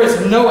though there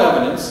is no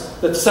evidence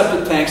that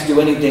septic tanks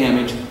do any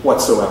damage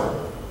whatsoever.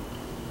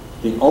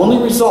 The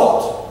only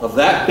result of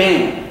that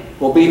ban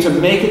will be to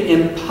make it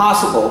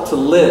impossible to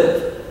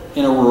live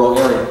in a rural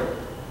area.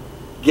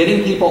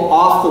 Getting people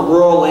off the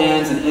rural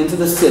lands and into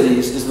the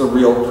cities is the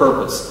real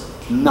purpose,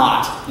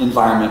 not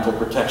environmental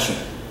protection.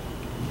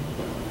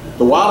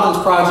 The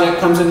Wildlands Project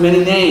comes in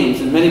many names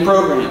and many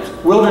programs: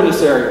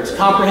 wilderness areas,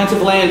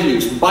 comprehensive land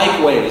use,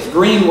 bikeways,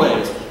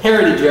 greenways,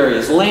 heritage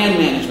areas, land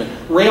management,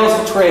 rails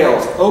and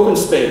trails, open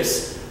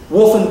space,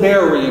 wolf and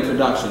bear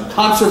reintroduction,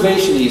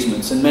 conservation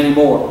easements, and many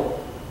more.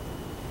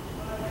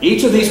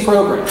 Each of these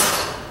programs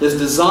is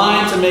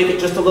designed to make it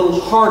just a little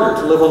harder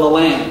to live on the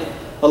land,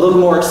 a little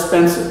more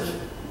expensive,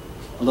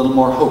 a little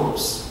more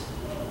hopeless.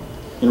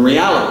 In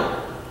reality,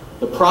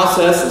 the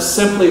process is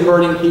simply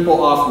herding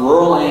people off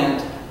rural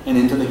land and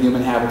into the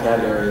human habitat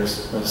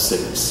areas of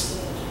cities.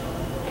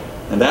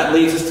 And that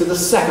leads us to the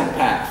second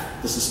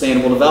path, the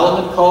sustainable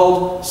development,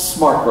 called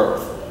smart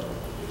growth.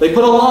 They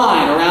put a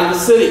line around the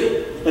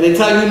city, and they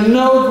tell you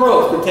no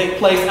growth can take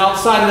place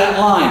outside of that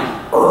line.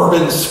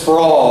 Urban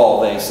sprawl,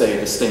 they say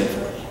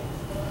disdainfully.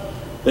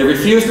 They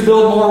refuse to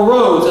build more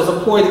roads as a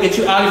ploy to get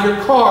you out of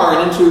your car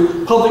and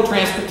into public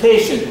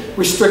transportation,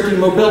 restricting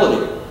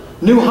mobility.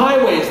 New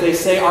highways, they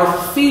say, are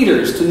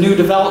feeders to new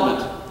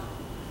development.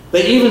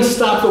 They even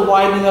stop the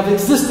widening of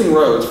existing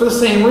roads for the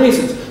same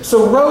reasons.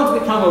 So roads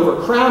become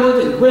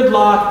overcrowded and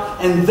gridlocked,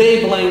 and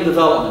they blame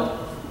development.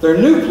 Their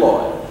new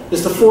ploy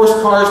is to force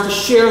cars to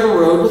share the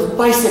road with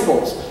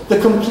bicycles. The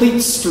complete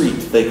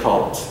street, they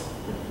call it.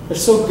 They're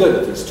so good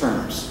at these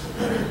terms.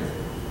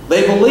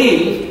 They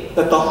believe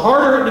that the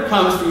harder it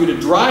becomes for you to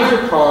drive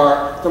your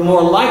car, the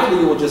more likely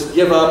you will just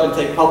give up and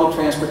take public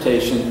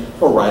transportation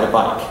or ride a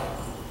bike.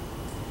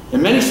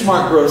 In many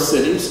smart growth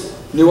cities,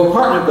 new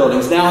apartment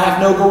buildings now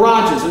have no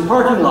garages and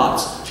parking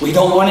lots. We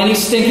don't want any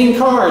stinking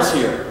cars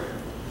here.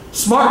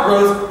 Smart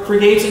growth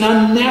creates an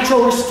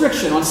unnatural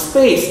restriction on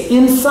space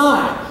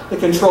inside the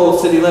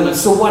controlled city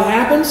limits. So what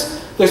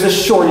happens? There's a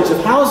shortage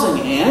of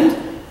housing and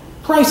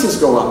prices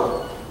go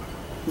up.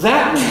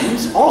 That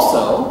means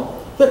also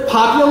that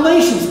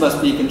populations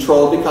must be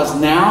controlled because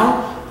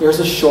now there's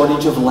a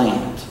shortage of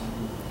land.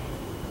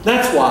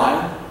 That's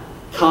why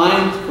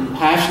kind,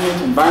 compassionate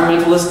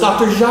environmentalist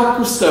Dr. Jacques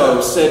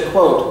Cousteau said,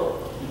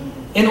 quote,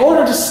 "In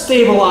order to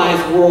stabilize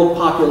world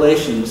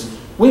populations,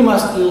 we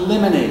must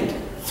eliminate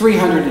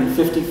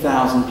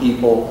 350,000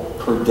 people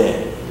per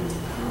day."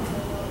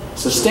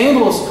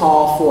 Sustainabilists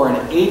call for an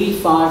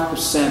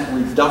 85%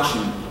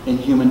 reduction in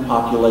human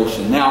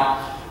population. Now,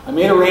 I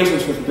made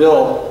arrangements with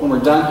Bill when we're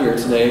done here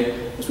today.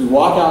 As we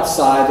walk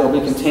outside, there'll be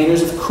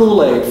containers of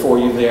Kool-Aid for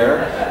you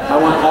there. I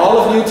want all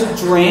of you to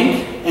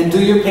drink and do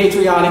your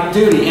patriotic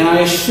duty, and I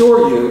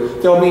assure you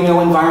there'll be no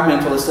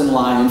environmentalists in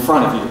line in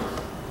front of you.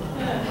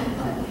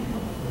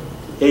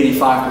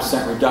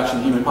 85% reduction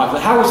in human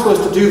population. How are we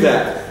supposed to do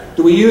that?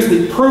 Do we use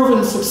the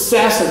proven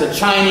success of the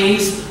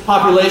Chinese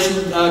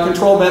population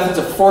control methods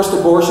of forced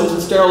abortions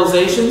and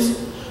sterilizations?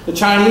 The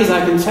Chinese,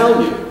 I can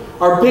tell you,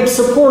 are big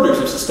supporters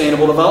of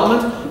sustainable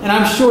development, and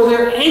I'm sure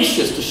they're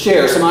anxious to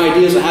share some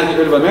ideas on how to get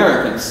rid of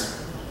Americans.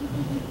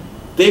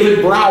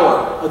 David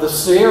Brower of the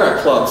Sierra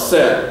Club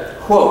said,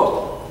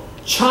 quote,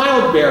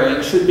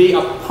 "Childbearing should be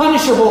a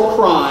punishable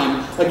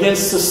crime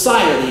against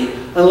society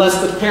unless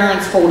the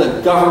parents hold a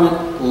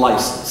government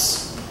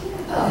license."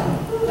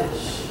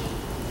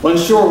 One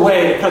sure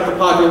way to cut the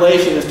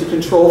population is to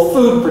control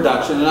food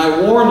production, and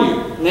I warn you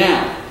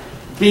now,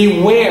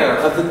 beware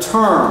of the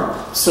term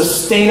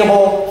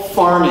sustainable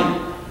farming.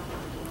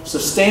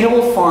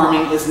 Sustainable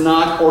farming is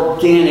not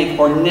organic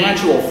or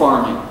natural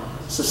farming.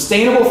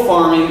 Sustainable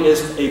farming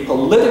is a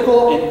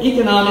political and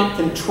economic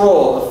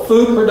control of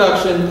food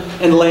production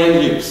and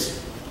land use.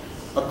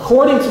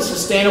 According to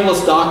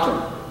sustainabilist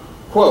doctrine,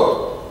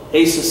 quote,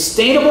 "A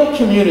sustainable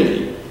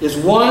community is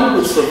one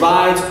which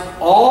provides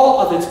all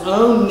of its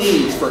own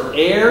needs for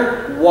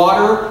air,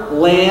 water,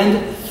 land,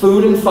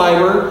 food and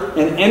fiber,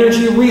 and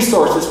energy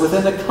resources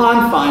within the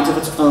confines of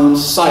its own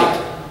site."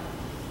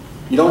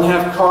 You don't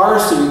have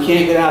cars, so you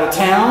can't get out of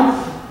town.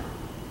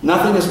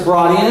 Nothing is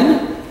brought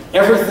in.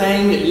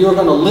 Everything that you're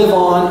going to live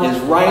on is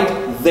right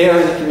there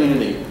in the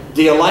community.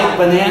 Do you like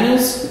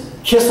bananas?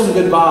 Kiss them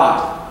goodbye,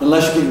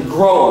 unless you can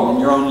grow them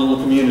in your own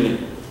little community.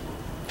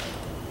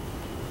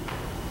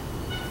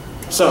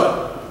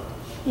 So,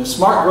 in a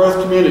smart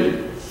growth community,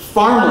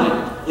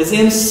 farmland is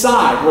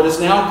inside what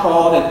is now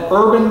called an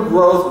urban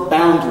growth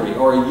boundary,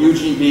 or a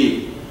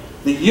UGB.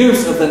 The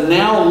use of the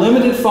now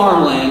limited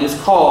farmland is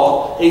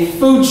called a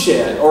food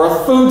shed or a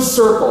food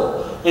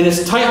circle, and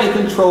is tightly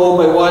controlled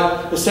by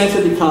what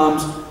essentially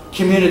becomes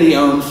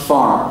community-owned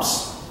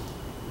farms,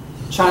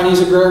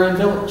 Chinese agrarian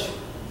village.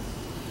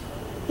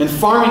 And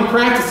farming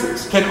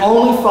practices can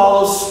only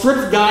follow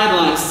strict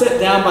guidelines set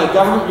down by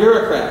government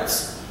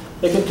bureaucrats.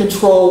 They can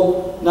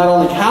control not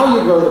only how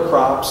you grow the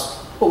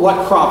crops, but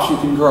what crops you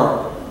can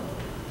grow.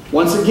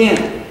 Once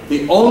again,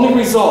 the only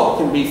result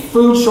can be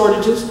food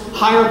shortages,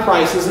 higher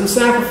prices, and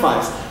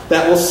sacrifice.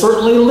 That will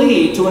certainly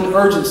lead to an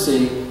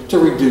urgency to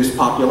reduce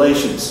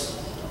populations.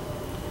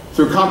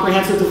 Through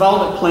comprehensive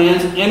development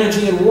plans,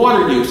 energy and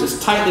water use is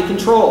tightly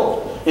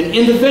controlled, and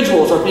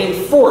individuals are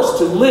being forced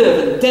to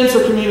live in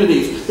denser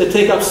communities that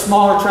take up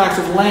smaller tracts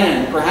of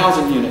land per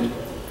housing unit.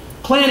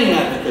 Planning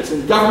advocates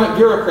and government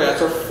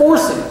bureaucrats are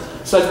forcing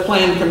such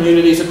planned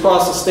communities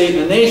across the state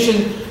and the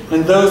nation,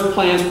 and those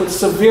plans put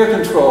severe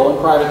control on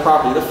private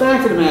property. The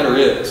fact of the matter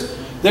is,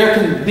 there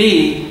can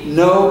be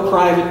no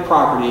private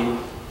property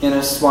in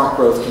a smart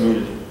growth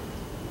community.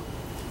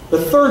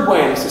 The third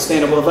way to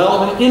sustainable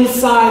development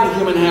inside the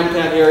human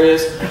habitat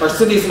areas, our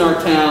cities and our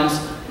towns,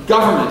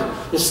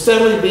 government is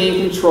steadily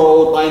being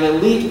controlled by an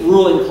elite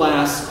ruling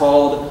class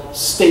called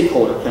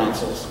stakeholder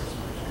councils.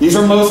 These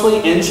are mostly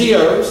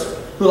NGOs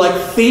who, like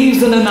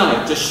thieves in the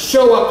night, just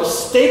show up to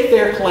stake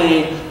their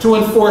claim to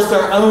enforce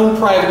their own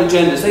private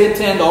agendas. They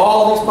attend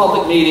all these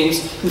public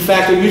meetings. In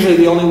fact, they're usually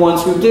the only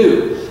ones who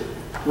do.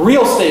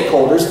 Real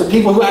stakeholders, the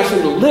people who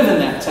actually live in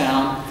that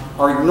town,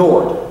 are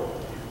ignored.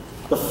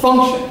 The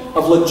function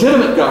of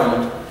legitimate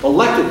government,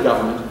 elected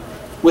government,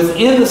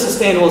 within the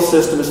sustainable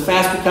system is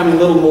fast becoming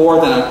little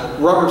more than a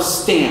rubber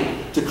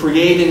stamp to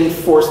create and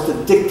enforce the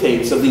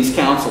dictates of these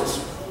councils.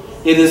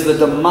 It is the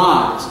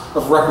demise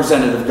of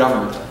representative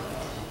government.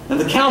 And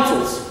the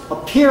councils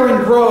appear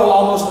and grow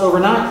almost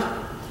overnight.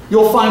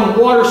 You'll find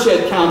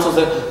watershed councils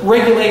that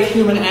regulate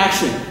human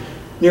action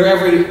near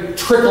every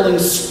trickling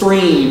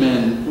stream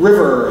and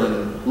river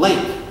and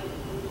lake.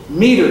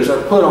 Meters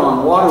are put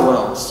on water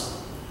wells.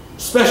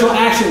 Special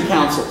action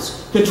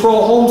councils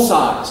control home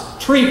size,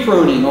 tree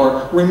pruning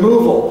or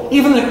removal,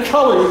 even the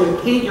color you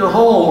can paint your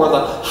home or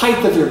the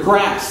height of your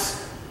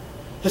grass.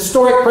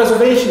 Historic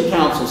preservation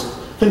councils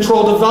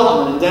control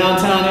development in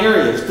downtown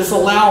areas,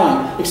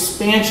 disallowing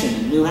expansion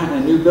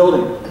and new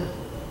building.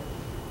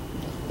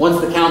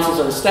 Once the councils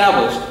are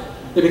established,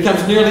 it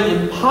becomes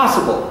nearly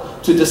impossible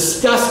to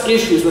discuss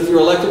issues with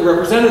your elected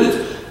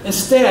representatives.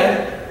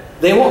 Instead,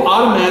 they will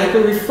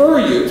automatically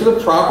refer you to the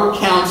proper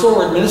council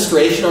or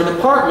administration or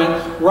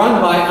department run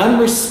by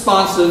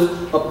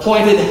unresponsive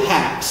appointed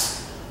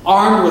hacks,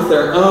 armed with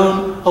their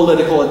own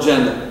political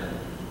agenda.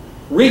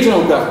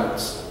 Regional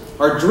governments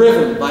are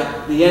driven by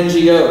the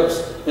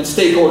NGOs and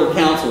stakeholder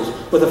councils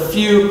with a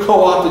few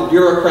co-opted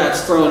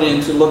bureaucrats thrown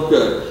in to look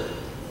good.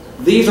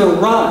 These are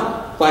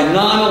run by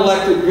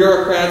non-elected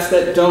bureaucrats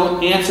that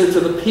don't answer to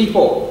the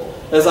people.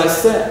 As I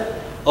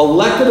said,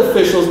 elected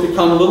officials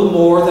become little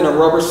more than a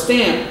rubber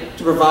stamp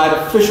to provide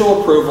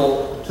official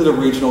approval to the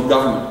regional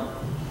government.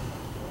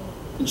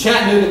 In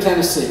Chattanooga,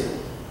 Tennessee,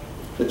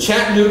 the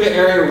Chattanooga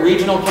Area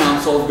Regional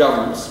Council of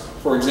Governments,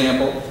 for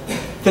example,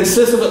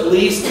 consists of at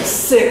least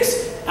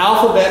 6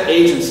 alphabet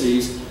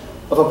agencies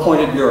of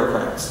appointed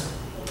bureaucrats.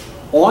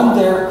 On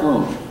their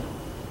own,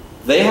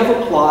 they have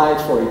applied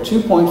for a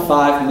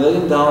 $2.5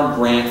 million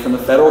grant from the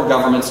federal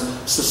government's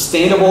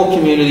Sustainable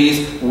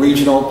Communities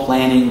Regional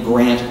Planning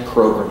Grant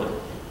Program.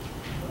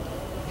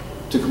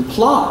 To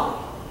comply,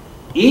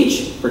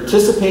 each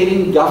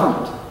participating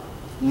government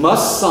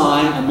must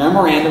sign a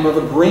memorandum of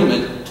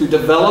agreement to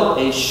develop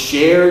a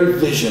shared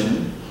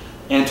vision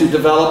and to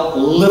develop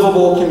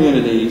livable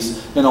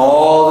communities and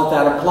all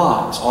that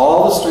applies,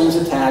 all the strings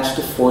attached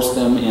to force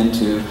them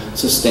into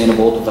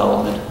sustainable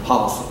development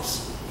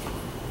policies.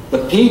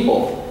 The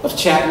people of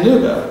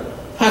Chattanooga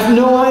have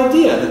no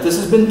idea that this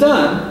has been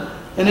done,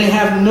 and they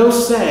have no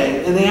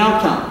say in the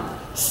outcome.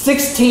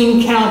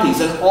 16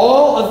 counties and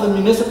all of the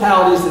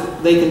municipalities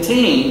that they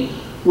contain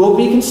will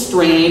be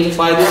constrained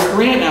by this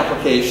grant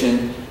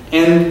application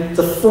and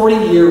the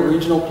 40-year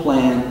regional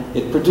plan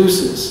it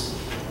produces.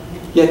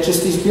 Yet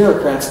just these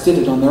bureaucrats did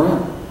it on their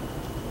own.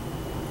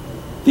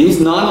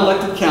 These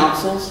non-elected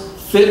councils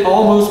fit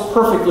almost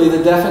perfectly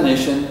the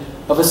definition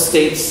of a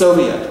state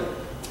Soviet,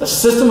 a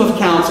system of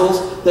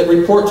councils that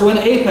report to an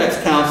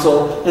apex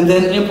council and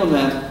then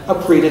implement a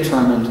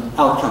predetermined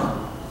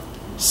outcome.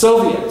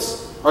 Soviets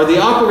are the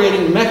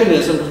operating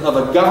mechanism of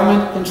a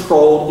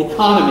government-controlled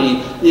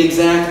economy, the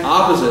exact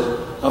opposite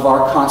of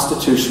our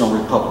constitutional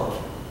republic.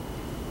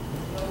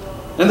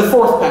 And the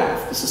fourth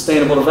path to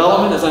sustainable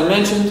development, as I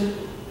mentioned,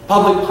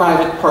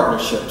 public-private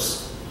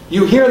partnerships.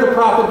 You hear the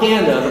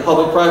propaganda of the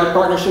public-private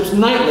partnerships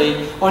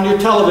nightly on your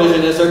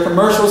television as their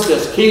commercials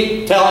just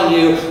keep telling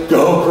you,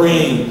 go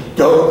green,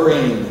 go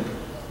green.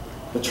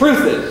 The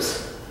truth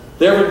is,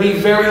 there would be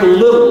very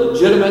little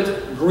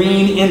legitimate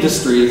green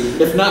industry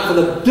if not for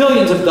the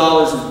billions of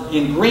dollars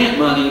in grant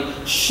money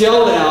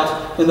shelled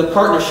out in the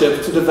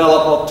partnerships to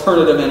develop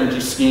alternative energy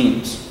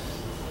schemes.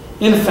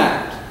 In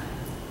fact,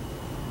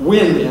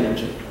 wind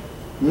energy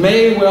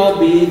may well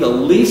be the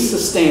least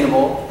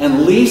sustainable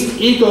and least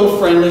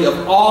eco-friendly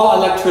of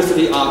all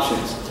electricity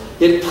options.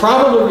 It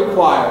probably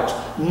requires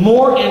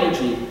more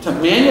energy to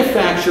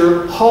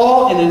manufacture,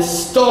 haul, and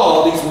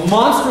install these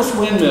monstrous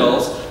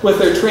windmills with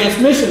their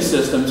transmission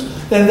systems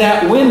than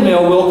that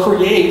windmill will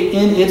create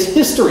in its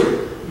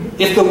history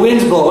if the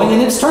wind's blowing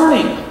and it's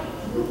turning.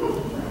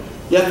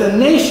 Yet the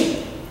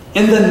nation,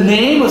 in the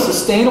name of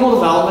sustainable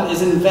development,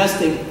 is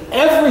investing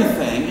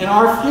everything in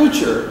our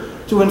future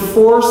to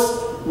enforce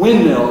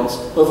windmills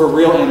over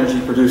real energy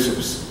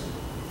producers.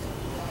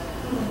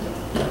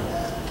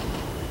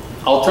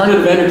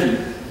 Alternative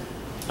energy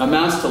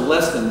amounts to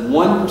less than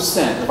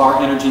 1% of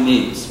our energy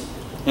needs.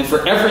 And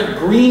for every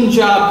green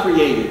job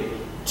created,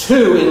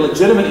 2 in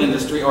legitimate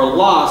industry are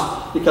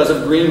lost because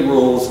of green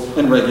rules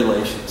and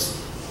regulations.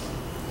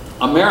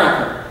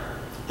 America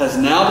has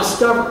now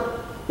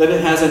discovered that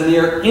it has a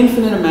near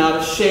infinite amount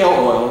of shale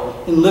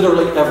oil in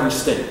literally every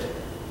state.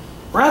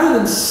 Rather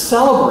than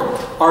celebrate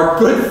our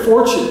good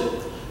fortune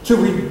to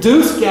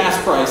reduce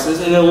gas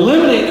prices and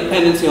eliminate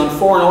dependency on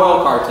foreign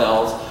oil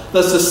cartels,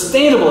 the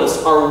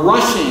sustainabilists are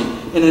rushing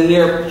in a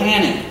near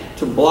panic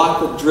to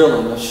block the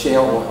drilling of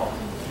shale oil.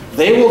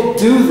 They will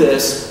do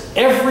this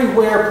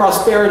everywhere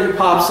prosperity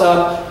pops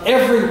up,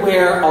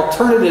 everywhere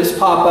alternatives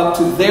pop up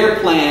to their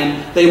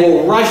plan. They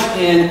will rush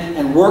in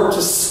and work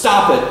to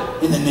stop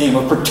it in the name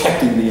of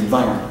protecting the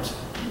environment.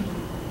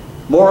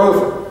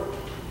 Moreover,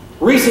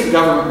 recent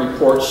government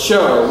reports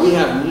show we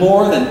have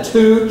more than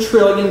 2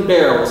 trillion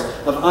barrels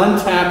of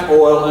untapped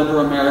oil under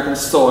American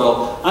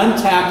soil,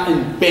 untapped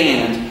and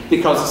banned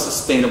because of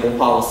sustainable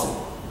policy.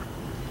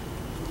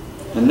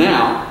 And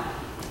now,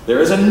 there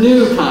is a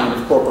new kind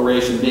of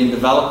corporation being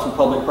developed through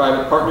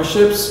public-private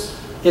partnerships.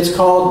 It's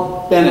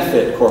called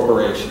benefit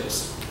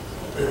corporations.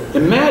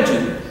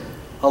 Imagine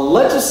a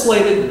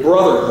legislated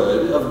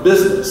brotherhood of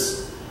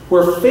business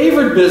where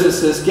favored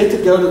businesses get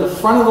to go to the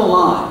front of the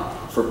line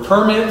for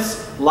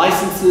permits,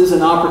 licenses,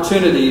 and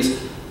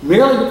opportunities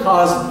merely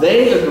because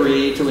they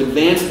agree to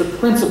advance the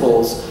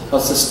principles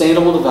of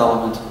sustainable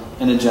development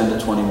and Agenda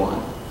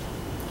 21.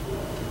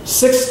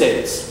 6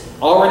 states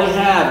already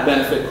have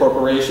benefit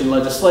corporation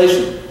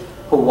legislation: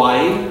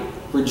 Hawaii,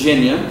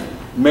 Virginia,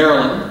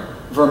 Maryland,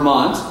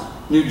 Vermont,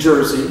 New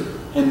Jersey,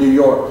 and New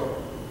York.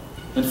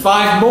 And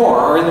 5 more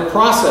are in the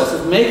process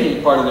of making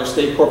it part of their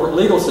state corporate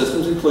legal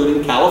systems,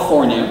 including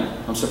California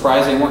 — I'm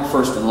surprised they weren't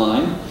first in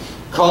line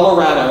 —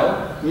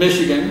 Colorado,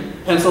 Michigan,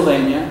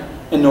 Pennsylvania,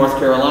 and North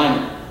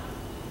Carolina.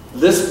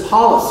 This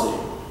policy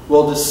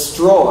will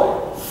destroy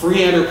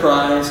free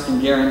enterprise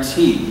and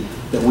guarantee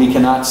that we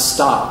cannot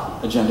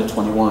stop Agenda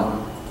 21.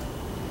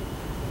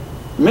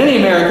 Many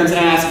Americans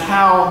ask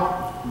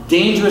how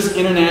dangerous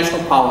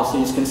international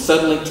policies can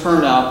suddenly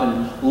turn up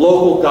in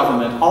local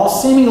government, all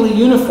seemingly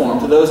uniform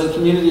to those in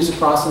communities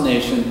across the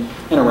nation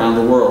and around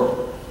the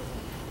world.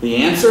 The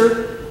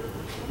answer?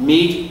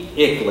 Meet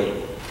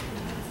ICLEI,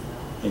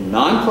 a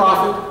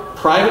nonprofit,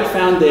 private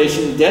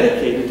foundation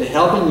dedicated to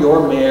helping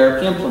your mayor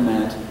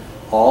implement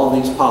all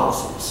of these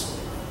policies.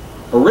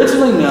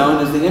 Originally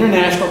known as the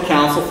International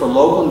Council for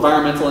Local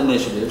Environmental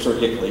Initiatives, or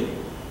ICLEI,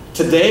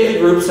 today the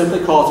group simply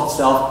calls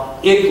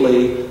itself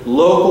ICLEI,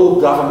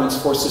 Local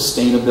Governments for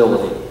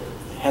Sustainability.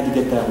 They had to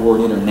get that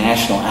word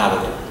international out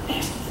of it.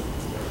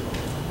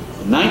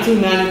 In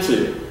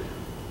 1992,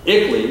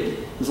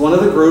 ICLEI was one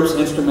of the groups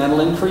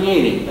instrumental in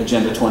creating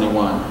Agenda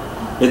 21.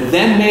 It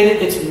then made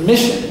it its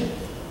mission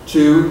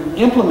to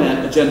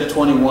implement Agenda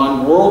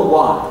 21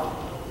 worldwide,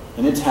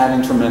 and it's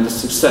having tremendous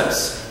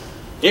success.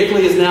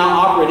 ICLEI is now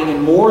operating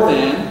in more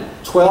than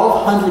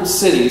 1,200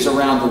 cities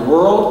around the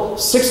world,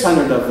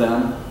 600 of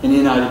them in the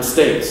United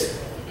States.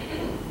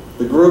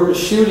 The group is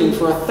shooting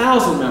for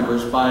 1,000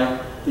 members by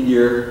the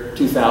year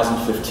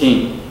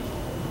 2015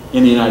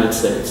 in the United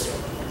States.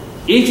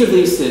 Each of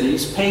these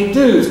cities pay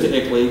dues to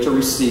ICLEI to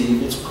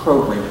receive its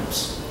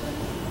programs.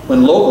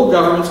 When local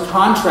governments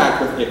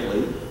contract with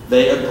ICLEI,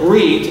 they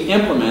agree to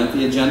implement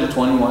the Agenda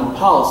 21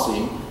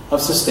 policy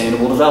of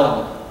sustainable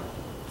development.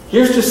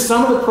 Here's just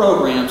some of the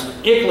programs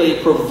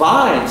ICLEI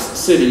provides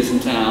cities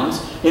and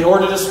towns in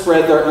order to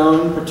spread their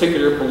own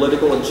particular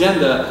political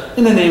agenda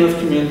in the name of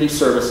community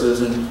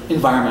services and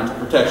environmental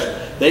protection.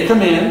 They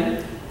come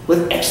in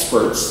with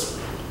experts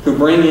who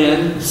bring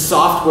in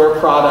software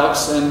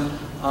products and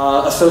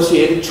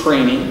associated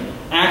training,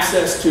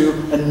 access to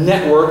a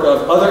network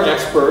of other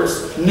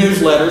experts,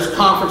 newsletters,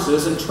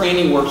 conferences, and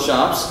training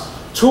workshops,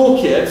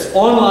 toolkits,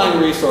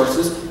 online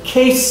resources,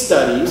 case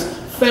studies,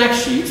 fact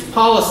sheets,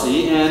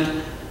 policy,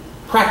 and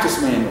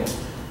practice manuals.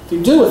 What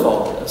they do with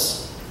all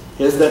this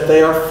is that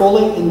they are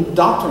fully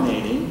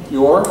indoctrinating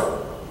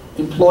your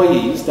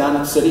employees down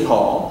at City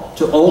Hall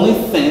to only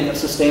think of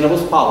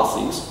sustainable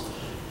policies.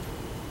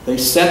 They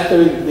set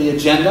the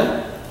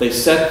agenda. They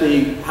set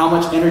how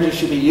much energy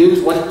should be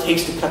used, what it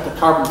takes to cut the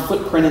carbon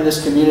footprint in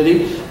this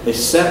community. They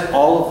set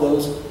all of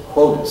those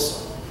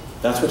quotas.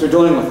 That's what they're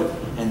doing with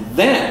it. And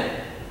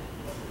then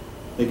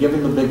they give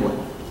them the big one: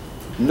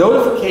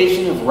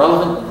 notification of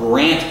relevant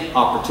grant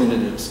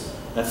opportunities.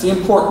 That's the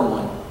important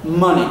one.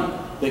 Money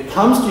that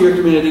comes to your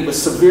community with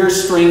severe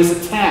strings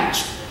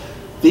attached.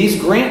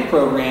 These grant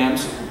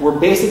programs were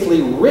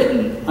basically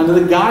written under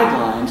the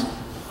guidelines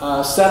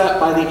set up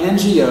by the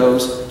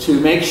NGOs to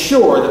make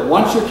sure that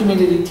once your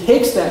community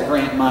takes that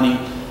grant money,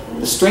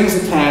 the strings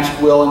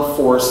attached will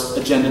enforce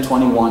Agenda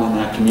 21 in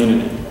that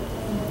community.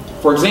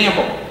 For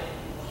example,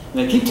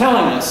 they keep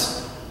telling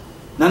us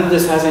none of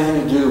this has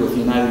anything to do with the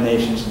United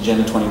Nations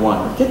Agenda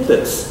 21. Get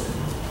this.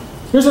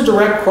 Here's a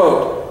direct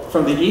quote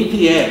from the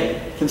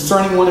EPA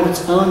concerning one of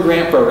its own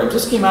grant programs.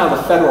 This came out of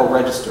the Federal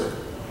Register,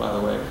 by the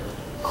way.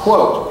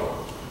 Quote,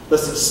 "The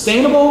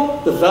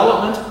Sustainable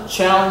Development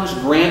Challenge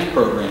Grant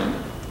Program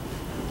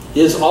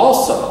is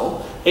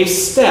also a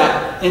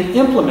step in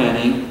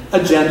implementing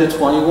Agenda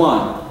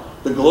 21,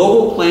 the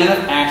Global Plan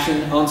of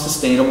Action on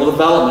Sustainable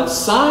Development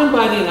signed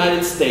by the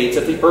United States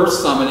at the Earth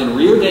Summit in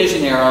Rio de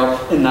Janeiro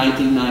in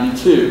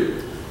 1992.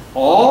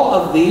 All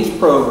of these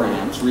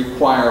programs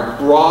require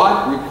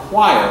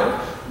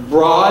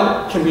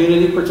broad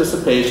community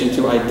participation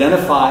to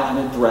identify and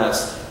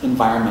address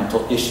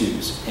environmental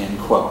issues," end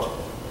quote.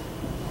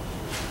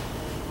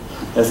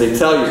 As they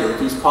tell you that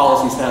these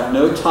policies have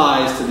no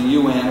ties to the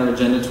UN or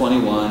Agenda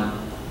 21,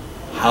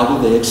 how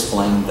do they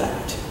explain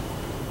that?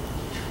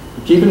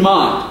 Keep in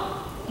mind,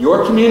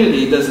 your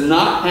community does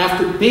not have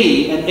to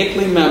be an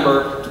ICLEI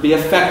member to be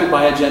affected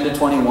by Agenda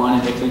 21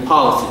 and ICLEI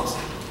policies.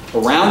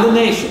 Around the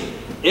nation,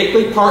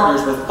 ICLEI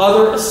partners with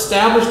other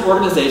established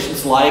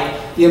organizations like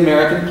the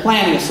American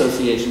Planning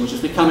Association, which is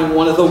becoming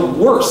one of the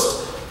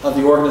worst of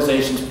the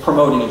organizations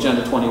promoting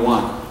Agenda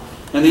 21,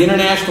 and the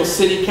International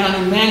City County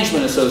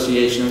Management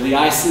Association, or the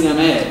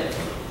ICMA,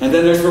 and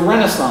then there's the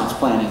Renaissance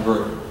Planning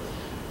Group.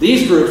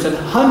 These groups, and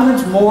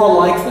hundreds more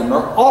like them,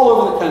 are all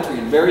over the country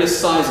in various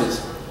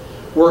sizes,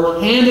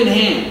 work hand in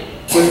hand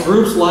with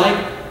groups like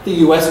the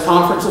U.S.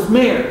 Conference of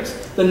Mayors,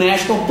 the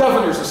National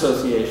Governors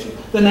Association,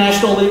 the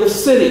National League of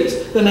Cities,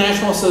 the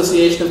National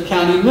Association of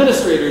County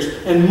Administrators,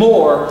 and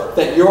more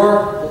that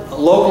your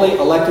locally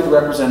elected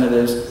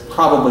representatives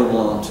probably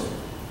belong to.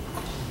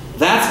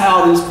 That's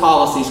how these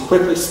policies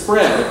quickly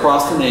spread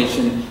across the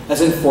nation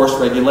as enforced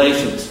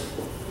regulations.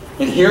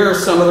 And here are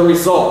some of the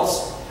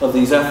results of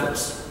these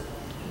efforts.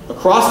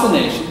 Across the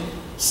nation,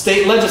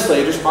 state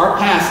legislators are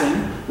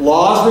passing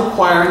laws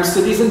requiring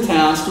cities and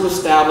towns to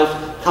establish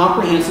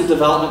comprehensive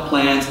development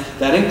plans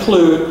that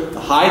include the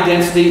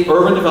high-density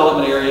urban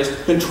development areas,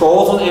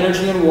 controls on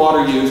energy and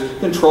water use,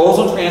 controls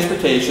on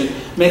transportation,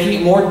 making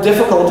it more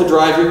difficult to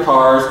drive your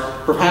cars,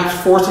 perhaps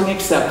forcing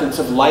acceptance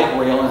of light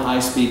rail and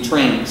high-speed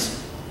trains.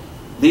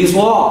 These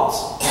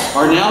laws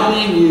are now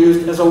being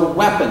used as a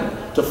weapon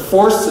to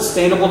force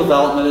sustainable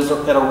development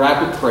at a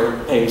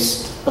rapid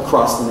pace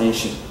across the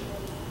nation.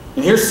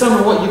 And here's some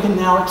of what you can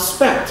now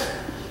expect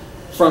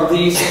from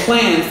these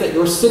plans that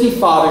your city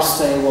fathers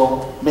say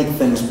will make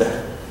things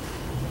better.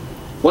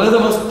 One of the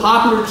most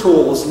popular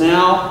tools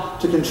now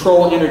to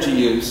control energy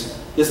use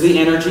is the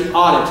energy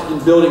audit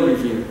and building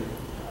review.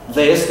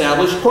 They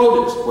establish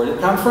quotas. Where did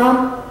it come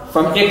from?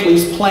 From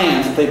ICLEI's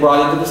plans that they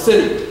brought into the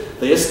city.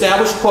 They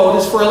established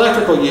quotas for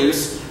electrical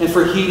use and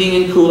for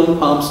heating and cooling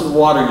pumps and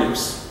water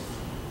use.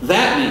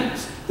 That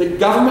means that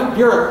government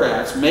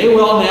bureaucrats may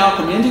well now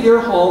come into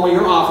your home or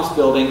your office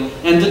building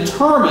and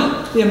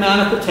determine the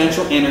amount of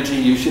potential energy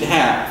you should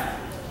have.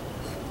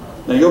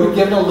 Now you'll be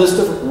given a list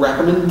of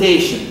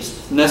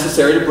recommendations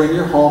necessary to bring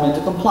your home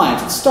into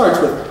compliance. It starts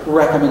with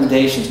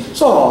recommendations.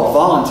 It's all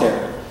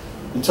voluntary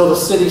until the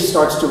city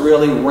starts to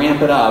really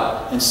ramp it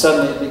up and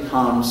suddenly it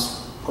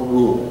becomes a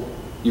rule.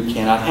 You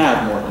cannot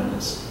have more than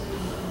this.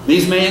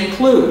 These may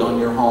include on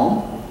your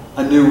home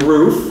a new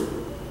roof,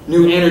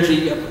 new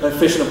energy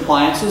efficient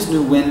appliances,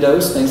 new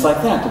windows, things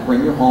like that to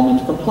bring your home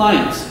into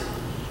compliance.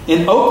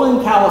 In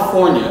Oakland,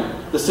 California,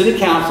 the City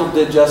Council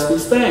did just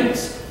these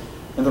things.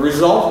 And the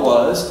result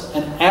was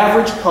an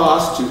average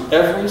cost to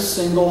every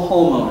single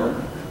homeowner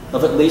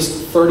of at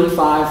least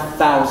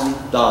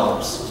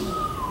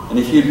 $35,000. And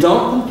if you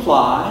don't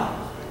comply,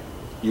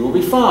 you will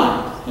be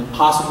fined and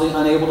possibly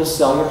unable to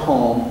sell your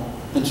home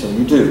until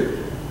you do.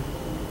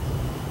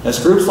 As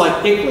groups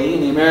like ICLEI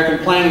and the American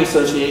Planning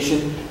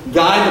Association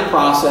guide the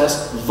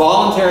process,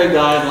 voluntary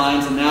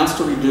guidelines announced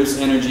to reduce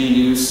energy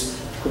use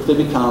quickly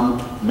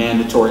become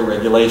mandatory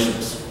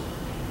regulations.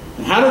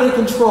 And how do they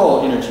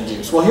control energy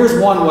use? Well, here's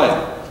one way.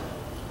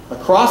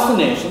 Across the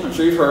nation, I'm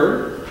sure you've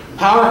heard,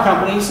 power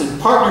companies in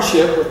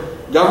partnership with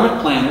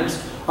government planners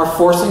are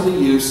forcing the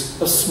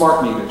use of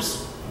smart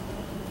meters.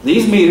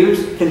 These meters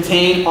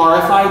contain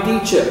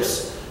RFID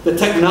chips. The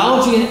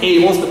technology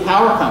enables the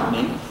power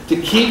company to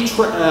keep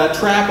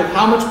track of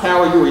how much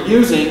power you are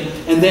using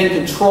and then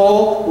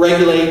control,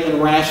 regulate,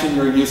 and ration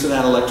your use of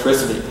that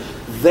electricity.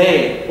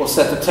 They will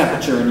set the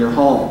temperature in your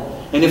home.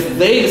 And if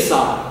they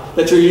decide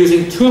that you're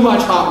using too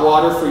much hot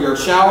water for your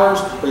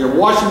showers or your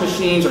washing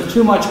machines or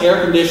too much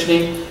air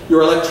conditioning,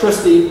 your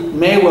electricity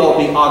may well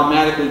be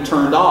automatically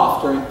turned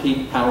off during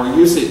peak power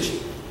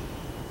usage.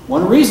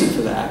 One reason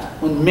for that,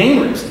 one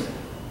main reason,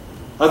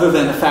 other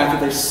than the fact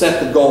that they've set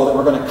the goal that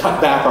we're going to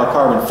cut back our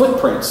carbon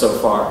footprint so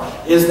far,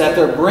 is that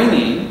they're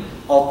bringing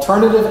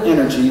alternative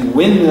energy,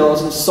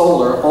 windmills and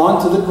solar,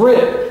 onto the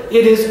grid.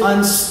 It is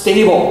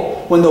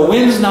unstable. When the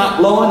wind's not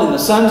blowing and the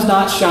sun's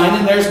not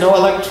shining, there's no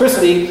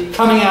electricity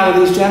coming out of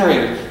these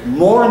generators.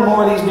 More and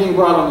more of these being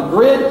brought on the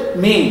grid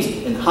means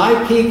in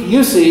high peak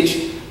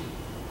usage,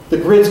 the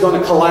grid's going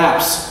to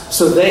collapse.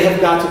 So they have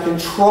got to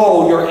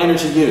control your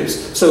energy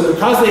use. So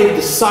because they've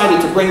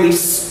decided to bring these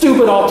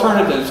stupid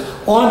alternatives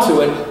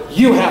onto it,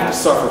 you have to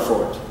suffer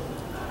for it.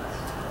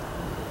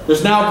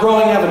 There's now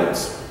growing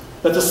evidence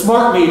that the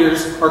smart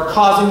meters are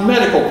causing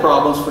medical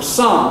problems for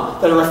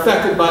some that are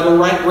affected by the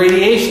right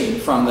radiation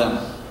from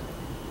them.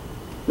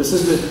 This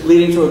is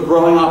leading to a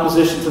growing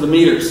opposition to the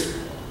meters.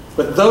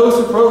 But those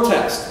who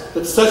protest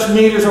that such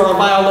meters are a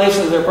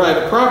violation of their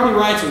private property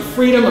rights and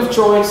freedom of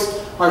choice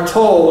are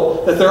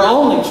told that their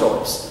only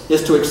choice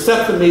is to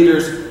accept the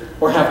meters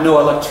or have no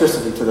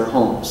electricity to their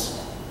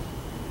homes.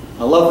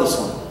 I love this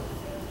one.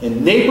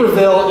 In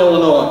Naperville,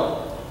 Illinois,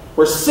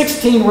 where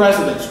 16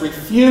 residents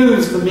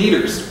refused the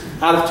meters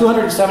out of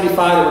 275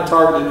 that were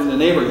targeted in the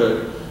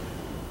neighborhood,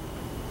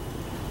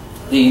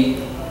 the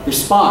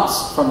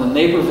response from the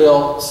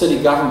Naperville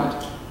city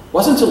government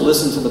wasn't to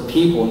listen to the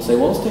people and say,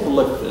 well, let's take a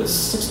look at this.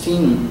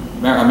 16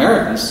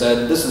 Americans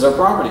said this is our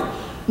property.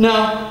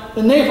 No,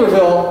 the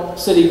Naperville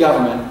city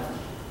government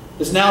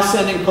is now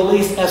sending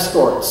police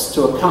escorts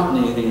to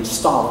accompany the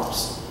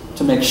installers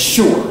to make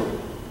sure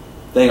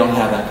they don't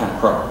have that kind of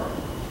problem.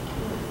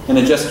 And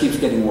it just keeps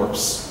getting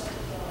worse.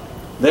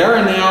 There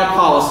are now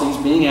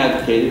policies being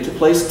advocated to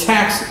place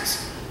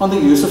taxes on the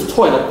use of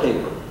toilet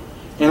paper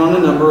and on the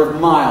number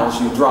of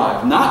miles you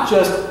drive. Not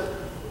just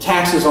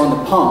taxes on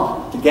the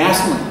pump, the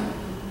gasoline.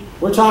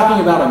 We're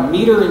talking about a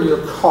meter in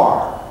your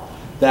car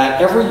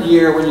that every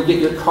year when you get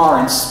your car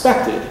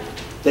inspected,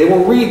 they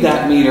will read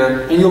that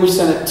meter and you'll be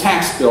sent a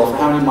tax bill for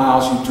how many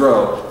miles you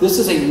drove. This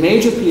is a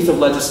major piece of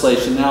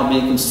legislation now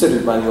being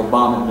considered by the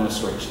Obama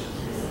administration.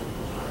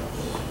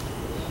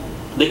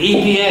 The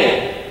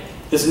EPA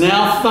is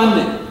now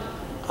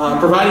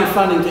providing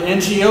funding to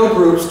NGO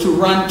groups to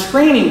run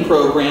training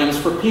programs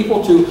for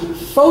people to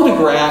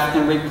photograph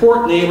and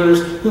report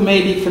neighbors who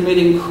may be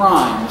committing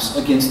crimes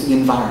against the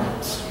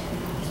environment.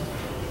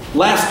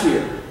 Last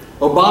year,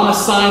 Obama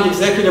signed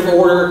Executive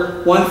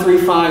Order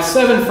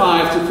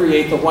 13575 to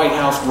create the White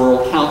House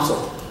Rural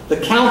Council. The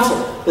Council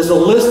is a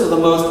list of the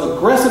most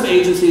aggressive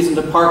agencies and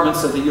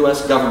departments of the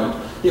U.S. government.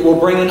 It will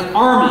bring an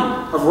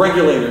army of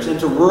regulators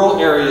into rural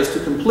areas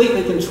to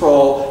completely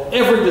control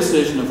every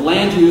decision of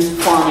land use,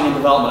 farming, and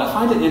development. I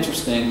find it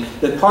interesting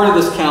that part of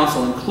this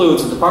council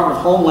includes the Department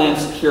of Homeland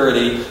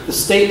Security, the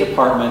State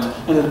Department,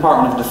 and the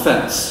Department of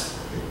Defense.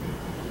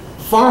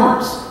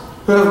 Farmers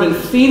who have been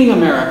feeding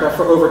America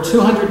for over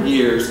 200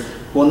 years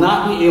will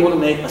not be able to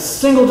make a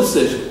single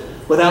decision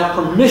without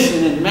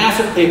permission and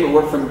massive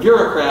paperwork from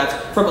bureaucrats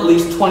from at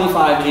least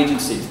 25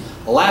 agencies,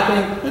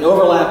 lapping and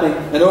overlapping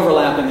and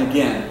overlapping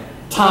again,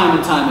 time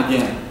and time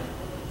again.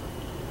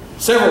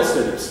 Several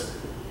cities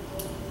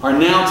are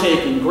now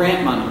taking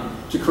grant money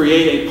to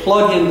create a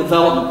plug-in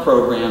development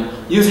program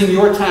using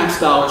your tax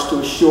dollars to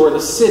assure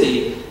the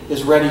city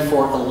is ready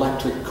for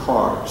electric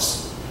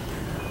cars.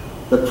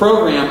 The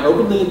program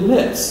openly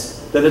admits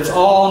that it's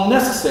all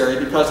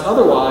necessary because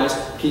otherwise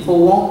people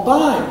won't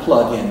buy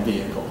plug-in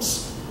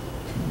vehicles.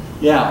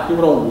 Yeah,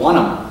 people don't want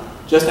them.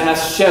 Just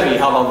ask Chevy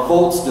how the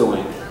Volt's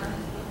doing.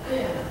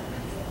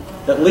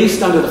 At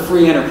least under the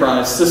free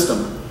enterprise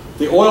system,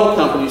 the oil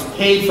companies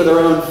paid for their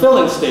own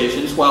filling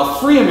stations while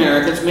free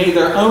Americans made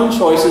their own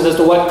choices as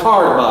to what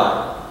car to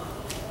buy.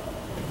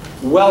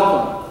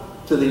 Welcome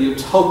to the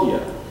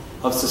utopia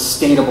of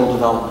sustainable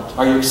development.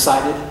 Are you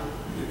excited?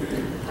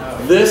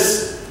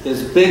 This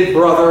is Big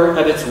Brother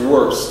at its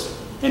worst,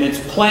 and it's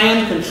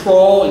planned,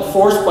 control,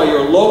 enforced by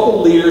your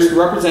local leaders and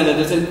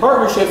representatives in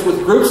partnerships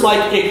with groups like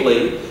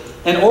ICLEI,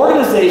 an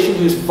organization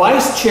whose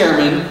vice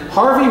chairman,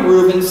 Harvey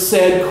Rubin,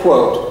 said,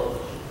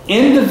 quote,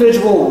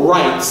 individual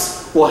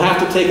rights will have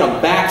to take a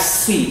back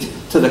seat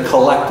to the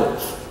collective.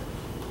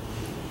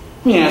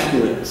 Let me ask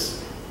you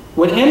this.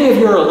 Would any of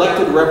your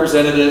elected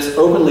representatives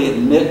openly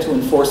admit to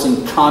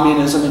enforcing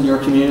communism in your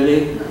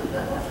community?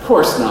 Of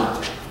course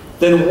not.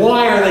 Then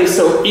why are they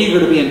so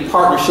eager to be in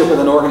partnership with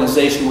an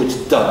organization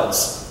which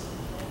does?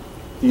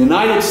 The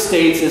United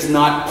States is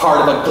not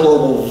part of a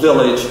global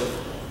village.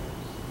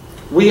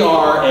 We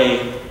are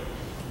a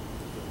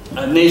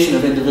nation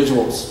of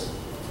individuals.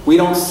 We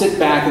don't sit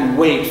back and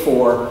wait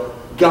for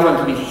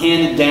government to be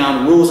handed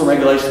down, rules and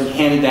regulations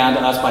handed down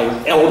to us by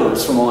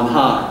elders from on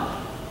high.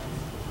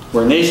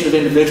 We're a nation of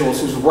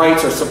individuals whose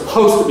rights are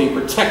supposed to be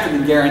protected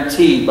and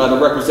guaranteed by the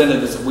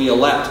representatives that we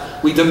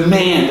elect. We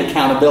demand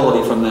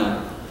accountability from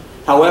them.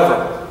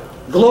 However,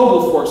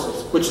 global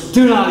forces which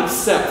do not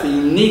accept the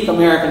unique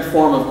American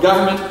form of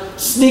government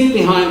sneak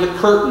behind the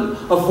curtain,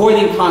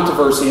 avoiding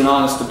controversy and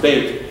honest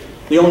debate.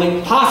 The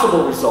only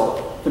possible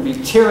result can be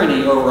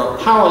tyranny over a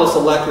powerless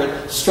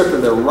electorate stripped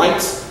of their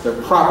rights, their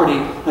property,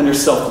 and their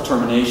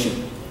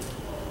self-determination.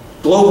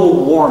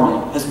 Global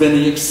warming has been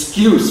the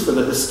excuse for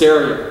the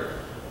hysteria,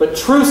 but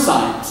true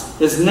science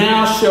is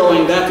now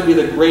showing that to be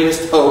the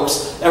greatest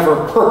hoax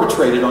ever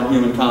perpetrated on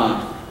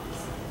humankind.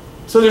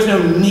 So there's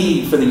no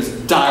need for these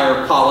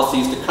dire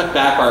policies to cut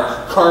back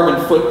our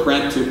carbon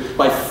footprint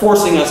by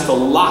forcing us to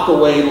lock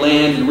away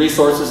land and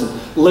resources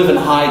and live in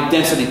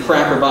high-density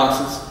cracker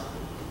boxes.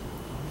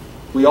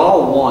 We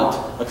all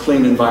want a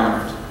clean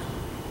environment.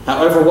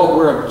 However, what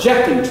we're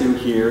objecting to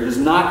here is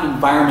not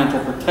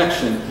environmental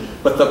protection,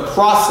 but the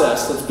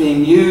process that's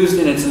being used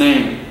in its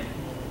name.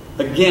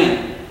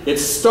 Again, it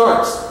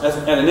starts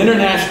at an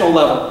international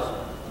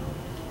level,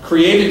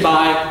 created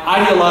by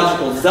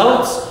ideological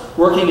zealots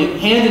working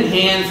hand in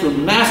hand through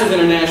massive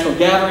international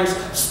gatherings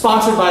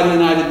sponsored by the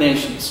United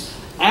Nations.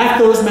 At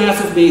those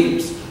massive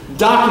meetings,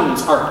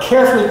 documents are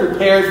carefully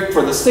prepared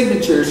for the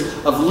signatures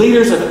of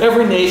leaders of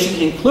every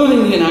nation,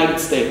 including the United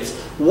States.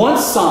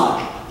 Once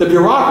signed, the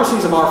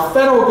bureaucracies of our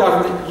federal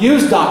government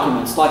use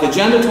documents like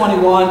Agenda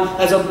 21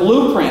 as a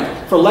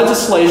blueprint for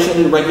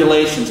legislation and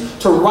regulations.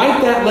 To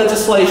write that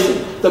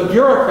legislation, the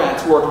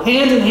bureaucrats work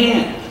hand in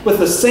hand with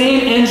the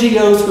same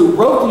NGOs who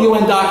wrote the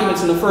UN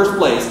documents in the first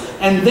place.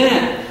 And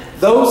then,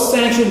 those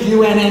sanctioned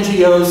UN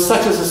NGOs,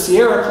 such as the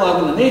Sierra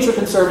Club and the Nature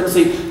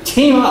Conservancy,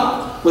 team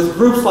up with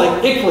groups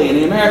like ICLEI and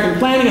the American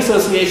Planning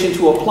Association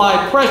to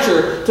apply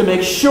pressure to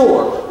make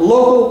sure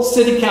local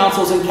city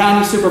councils and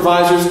county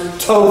supervisors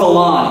toe the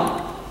line.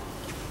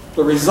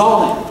 The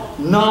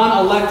resulting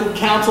non-elected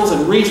councils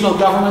and regional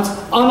governments,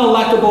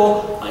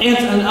 unelectable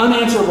and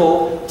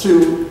unanswerable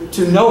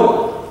to no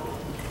one,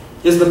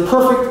 is the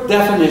perfect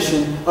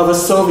definition of a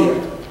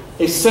Soviet,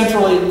 a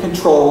centrally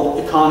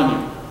controlled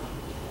economy.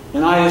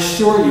 And I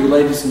assure you,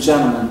 ladies and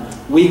gentlemen,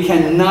 we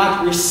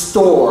cannot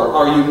restore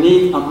our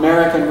unique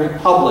American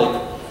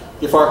republic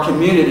if our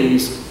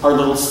communities are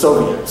little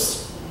Soviets.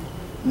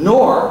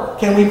 Nor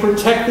can we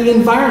protect the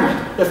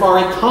environment if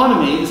our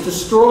economy is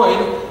destroyed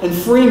and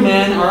free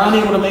men are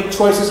unable to make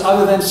choices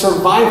other than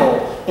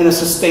survival in a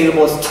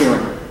sustainabilist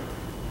tyranny.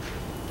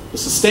 The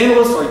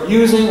sustainabilists are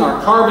using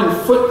our carbon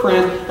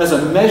footprint as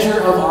a measure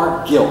of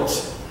our guilt.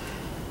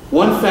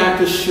 One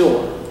fact is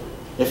sure: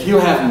 if you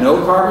have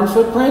no carbon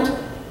footprint,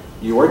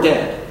 you are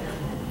dead.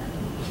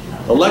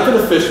 Elected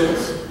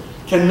officials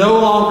can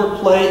no longer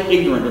play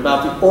ignorant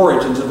about the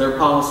origins of their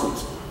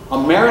policies.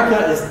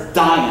 America is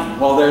dying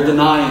while they're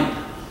denying.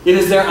 It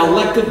is their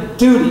elected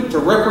duty to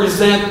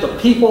represent the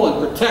people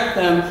and protect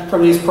them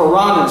from these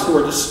piranhas who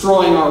are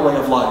destroying our way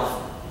of life.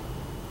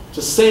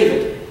 To save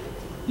it,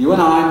 you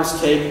and I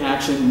must take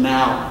action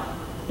now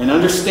and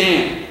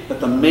understand that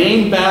the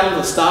main battle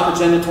to stop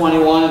Agenda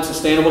 21 and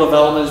sustainable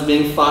development is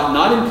being fought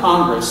not in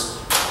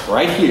Congress,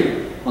 right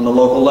here on the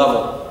local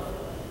level.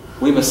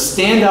 We must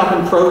stand up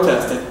and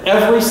protest at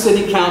every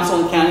city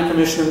council and county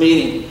commissioner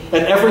meeting,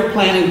 at every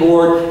planning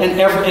board, and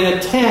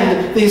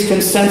attend these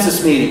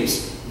consensus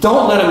meetings.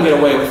 Don't let them get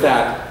away with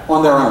that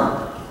on their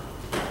own.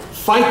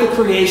 Fight the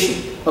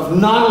creation of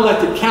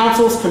non-elected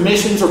councils,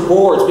 commissions, or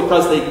boards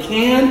because they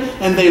can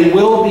and they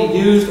will be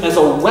used as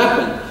a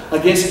weapon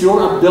against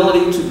your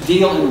ability to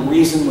deal and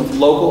reason with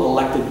local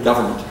elected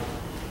government.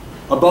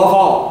 Above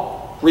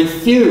all,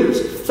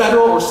 refuse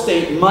federal or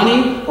state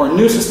money or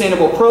new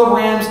sustainable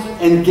programs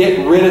and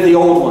get rid of the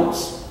old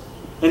ones.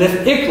 And if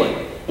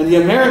ICLEI and the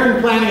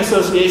American Planning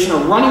Association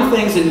are running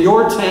things in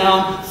your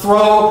town,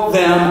 throw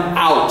them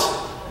out.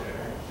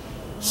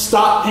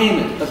 Stop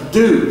payment of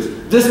dues,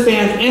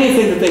 disband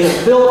anything that they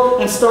have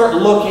built, and start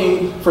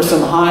looking for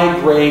some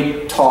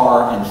high-grade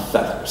tar and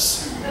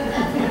feathers.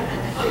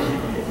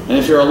 And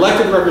if your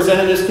elected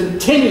representatives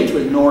continue to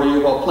ignore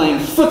you while playing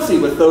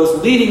footsie with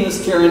those leading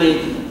this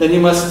tyranny, then you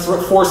must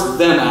force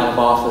them out of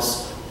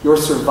office. Your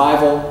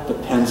survival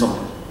depends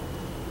on it.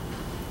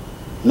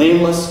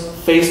 Nameless,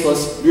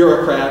 faceless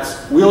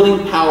bureaucrats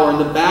wielding power in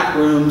the back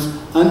rooms,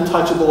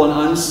 untouchable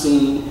and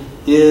unseen,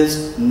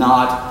 is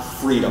not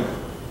freedom.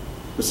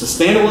 The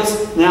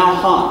sustainabilists now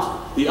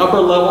haunt the upper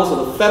levels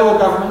of the federal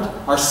government,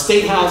 our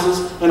state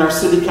houses, and our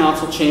city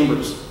council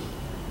chambers.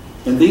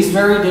 In these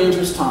very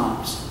dangerous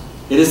times,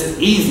 it is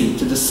easy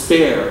to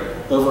despair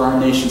over our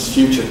nation's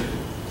future.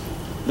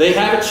 They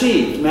have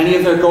achieved many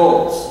of their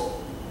goals,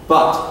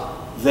 but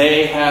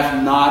they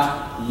have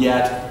not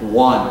yet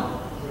won.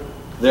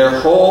 Their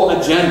whole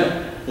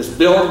agenda is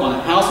built on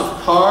a house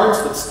of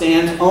cards that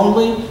stands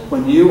only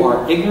when you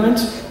are ignorant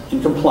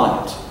and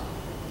compliant.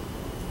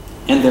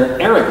 And their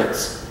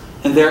arrogance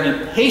and their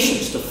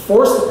impatience to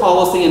force the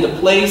policy into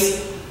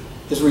place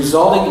is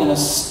resulting in a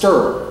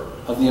stir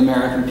of the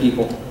American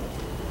people.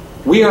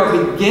 We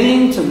are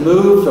beginning to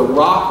move the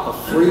rock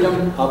of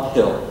freedom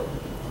uphill.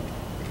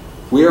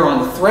 We are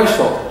on the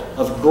threshold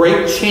of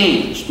great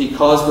change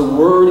because the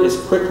word is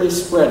quickly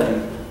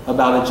spreading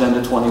about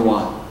Agenda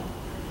 21.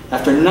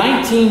 After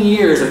 19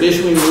 years of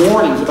issuing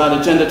warnings about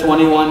Agenda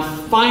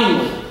 21,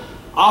 finally,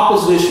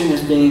 opposition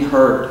is being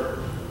heard.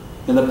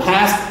 In the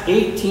past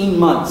 18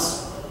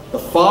 months, the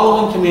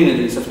following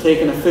communities have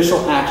taken official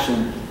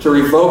action to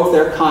revoke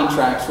their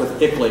contracts with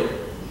ICLEI,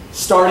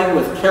 starting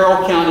with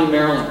Carroll County,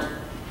 Maryland,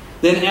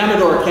 then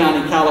Amador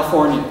County,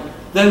 California,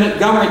 then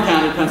Montgomery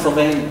County,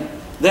 Pennsylvania,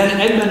 then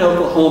Edmond,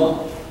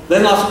 Oklahoma,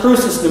 then Las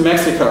Cruces, New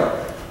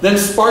Mexico, then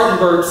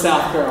Spartanburg,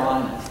 South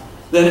Carolina,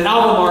 then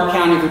Albemarle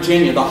County,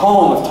 Virginia, the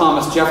home of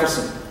Thomas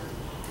Jefferson,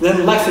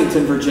 then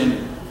Lexington,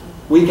 Virginia.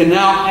 We can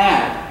now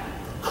add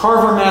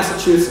Carver,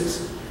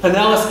 Massachusetts,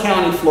 Pinellas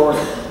County,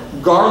 Florida,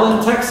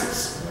 Garland,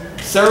 Texas,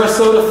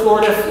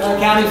 Sarasota,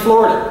 County,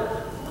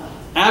 Florida,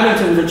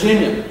 Abington,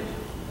 Virginia,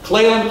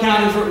 Clallam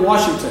County,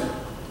 Washington,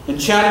 and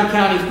Chatham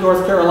County,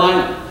 North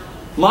Carolina,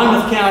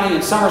 Monmouth County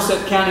and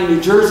Somerset County,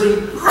 New Jersey,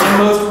 and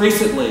most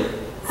recently,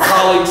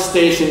 College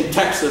Station,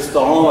 Texas, the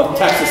home of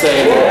Texas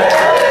A&M.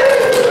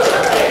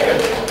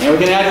 And we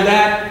can add to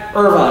that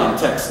Irvine,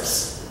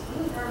 Texas.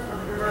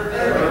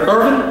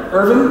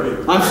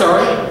 Irvin? I'm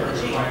sorry.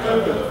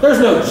 There's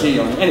no G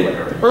on it. Anyway,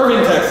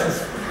 Irving,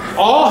 Texas.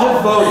 All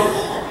have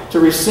voted to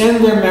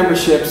rescind their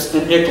memberships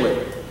in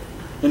ICLEI.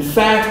 In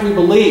fact, we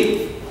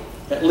believe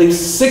at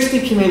least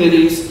 60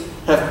 communities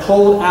have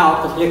pulled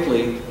out of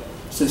ICLEI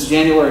since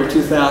January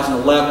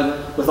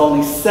 2011, with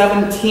only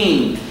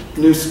 17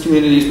 new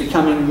communities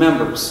becoming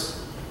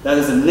members. That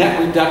is a net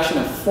reduction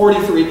of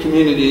 43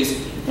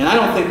 communities, and I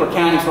don't think we're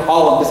counting for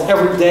all of them, because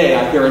every day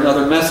I hear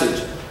another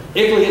message.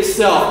 ICLEI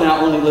itself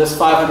now only lists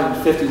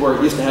 550 where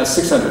it used to have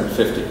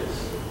 650.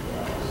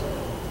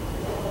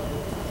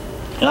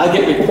 And I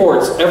get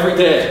reports every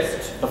day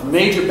of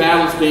major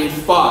battles being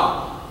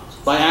fought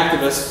by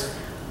activists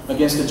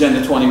against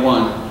Agenda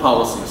 21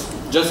 policies.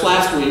 Just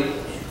last week,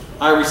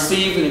 I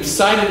received an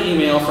excited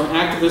email from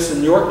activists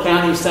in York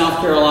County, South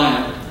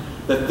Carolina,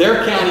 that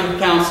their county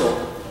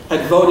council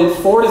had voted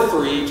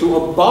 4-3 to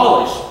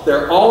abolish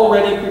their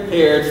already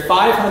prepared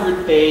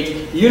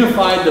 500-page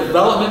Unified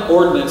Development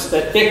Ordinance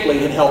that ICLEI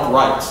had helped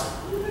write.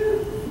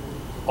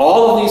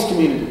 All of these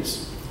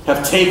communities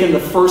have taken the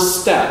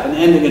first step in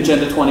ending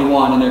Agenda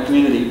 21 in their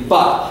community,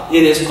 but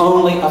it is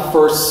only a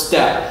first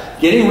step.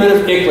 Getting rid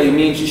of ICLEI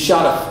means you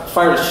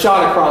fired a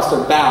shot across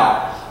their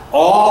bow.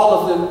 All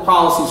of the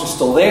policies are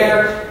still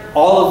there,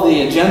 all of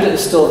the agenda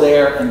is still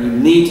there, and you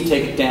need to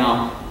take it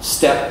down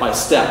step by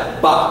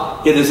step.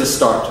 But it is a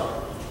start,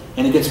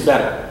 and it gets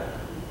better.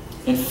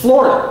 In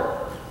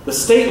Florida, the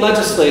state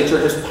legislature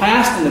has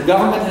passed and the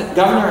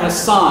governor has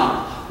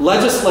signed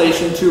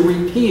legislation to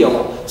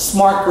repeal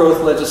smart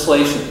growth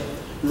legislation.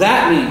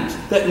 That means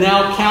that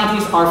now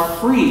counties are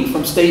free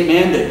from state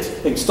mandates.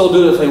 They can still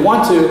do it if they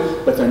want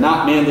to, but they're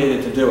not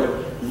mandated to do it.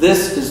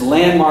 This is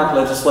landmark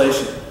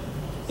legislation.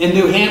 In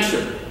New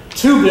Hampshire,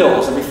 2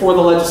 bills are before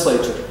the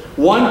legislature.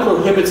 One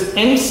prohibits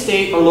any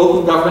state or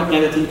local government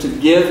entity to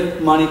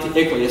give money to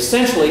ICLEI.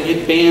 Essentially,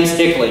 it bans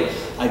ICLEI.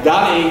 I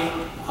got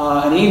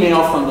an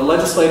email from the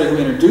legislator who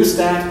introduced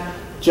that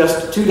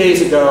just 2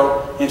 days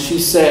ago, and she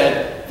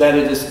said that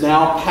it is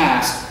now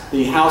passed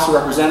the House of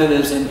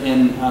Representatives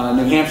in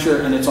New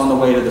Hampshire, and it's on the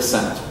way to the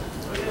Senate.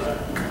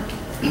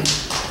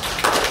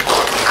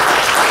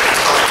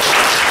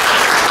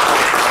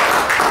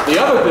 The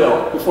other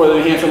bill before the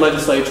New Hampshire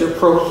legislature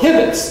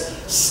prohibits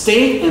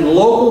state and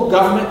local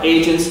government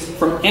agents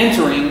from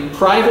entering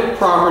private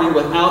property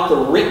without the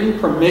written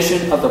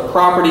permission of the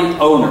property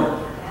owner.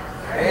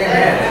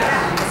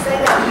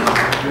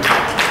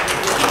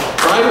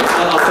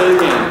 I'll say it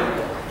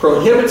again.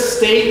 Prohibits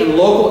state and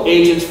local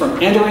agents from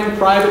entering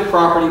private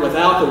property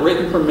without the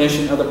written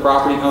permission of the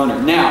property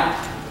owner. Now,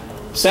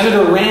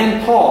 Senator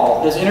Rand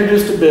Paul has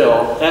introduced a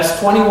bill,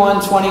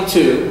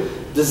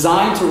 S-2122,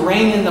 designed to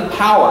rein in the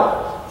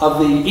power of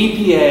the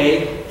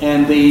EPA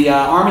and the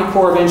Army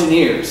Corps of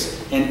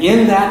Engineers. And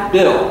in that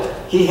bill,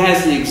 he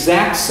has the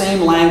exact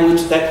same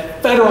language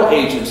that federal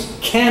agents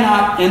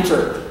cannot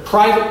enter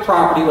private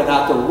property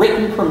without the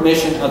written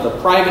permission of the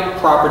private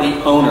property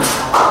owner.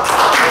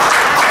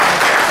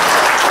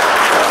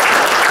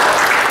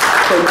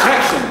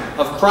 Protection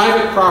of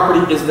private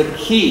property is the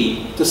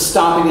key to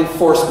stopping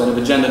enforcement of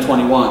Agenda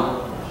 21.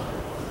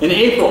 In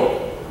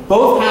April,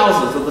 both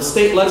houses of the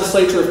state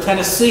legislature of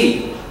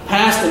Tennessee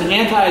passed an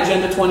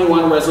anti-Agenda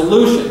 21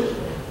 resolution.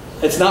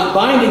 It's not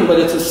binding, but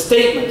it's a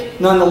statement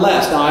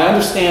nonetheless. Now, I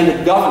understand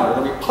the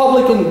governor, the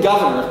Republican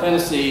governor of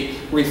Tennessee,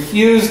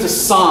 refused to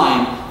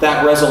sign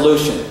that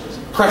resolution.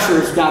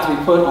 Pressure's got to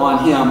be put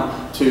on him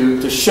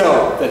to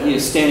show that he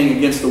is standing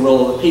against the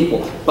will of the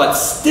people. But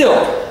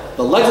still,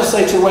 the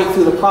legislature went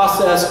through the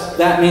process.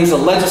 That means the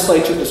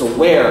legislature is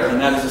aware, and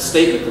that is a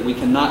statement that we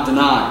cannot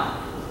deny.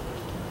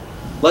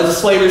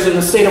 Legislators in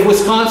the state of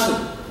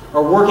Wisconsin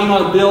are working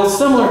on a bill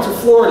similar to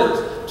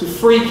Florida's to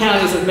free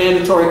counties of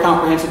mandatory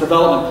comprehensive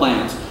development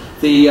plans.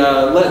 The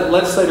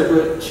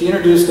legislator, she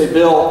introduced a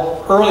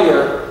bill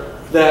earlier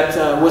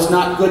that was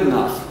not good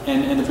enough,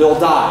 and the bill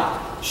died.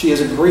 She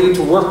has agreed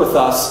to work with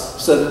us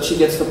so that she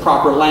gets the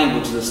proper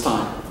language this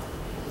time.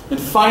 And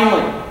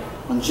finally,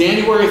 on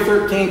January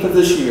 13th of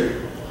this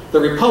year, the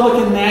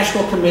Republican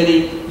National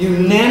Committee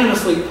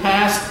unanimously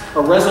passed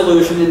a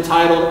resolution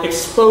entitled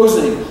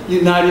Exposing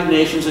United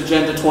Nations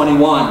Agenda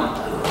 21.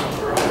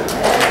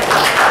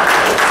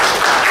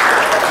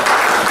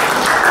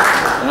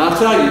 And I'll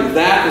tell you,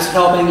 that is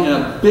helping in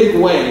a big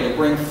way to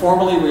bring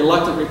formerly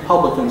reluctant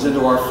Republicans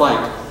into our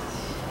fight.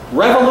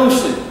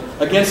 Revolution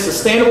against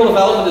sustainable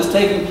development is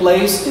taking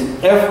place in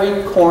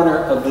every corner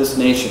of this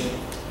nation.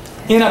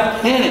 In a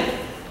panic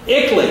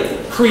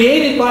ICLEI,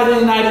 created by the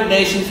United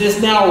Nations,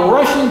 is now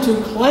rushing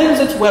to cleanse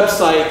its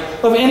website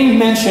of any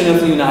mention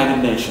of the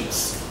United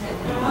Nations.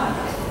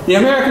 The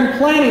American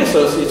Planning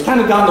Association, it's kind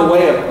of gone the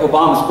way of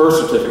Obama's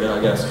birth certificate, I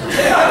guess.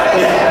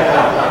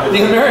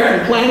 The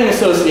American Planning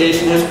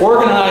Association has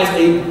organized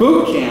a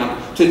boot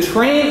camp to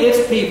train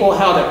its people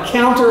how to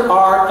counter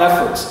our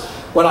efforts.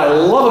 What I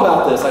love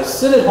about this, I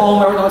sit at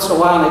home every once in a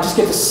while and I just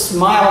get to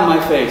smile on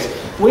my face.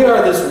 We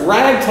are this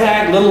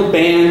ragtag little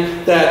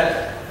band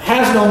that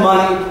has no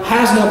money,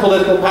 has no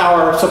political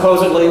power,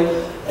 supposedly.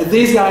 And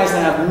these guys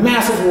have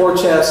massive war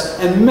chests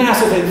and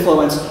massive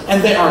influence,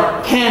 and they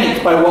are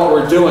panicked by what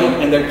we're doing,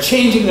 and they're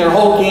changing their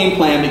whole game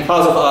plan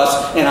because of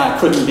us, and I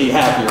couldn't be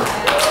happier.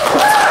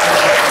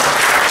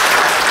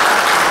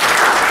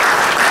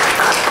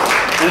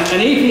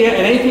 An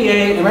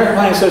APA, American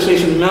Planning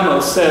Association memo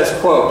says,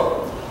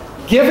 quote,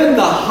 given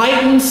the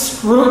heightened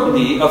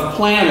scrutiny of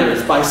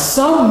planners by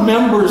some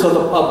members of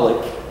the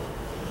public,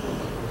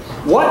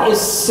 what is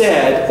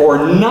said or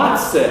not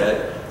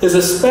said is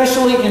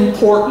especially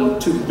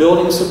important to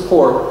building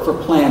support for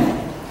planning.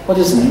 What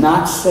is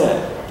not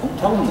said? Don't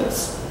tell them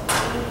this.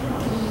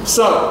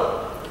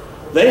 So,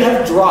 they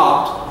have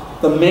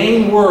dropped the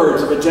main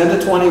words of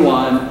Agenda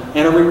 21 and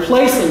are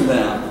replacing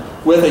them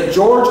with a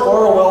George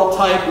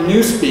Orwell-type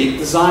newspeak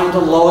designed to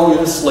lull you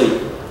to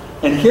sleep.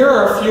 And here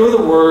are a few of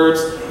the words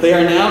they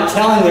are now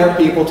telling their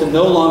people to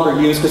no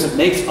longer use because it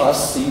makes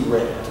us see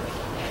red.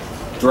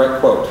 Direct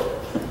quote.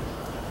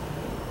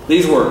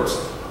 These words: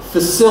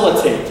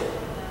 facilitate,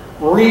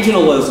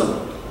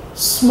 regionalism,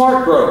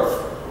 smart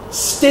growth,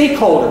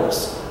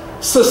 stakeholders,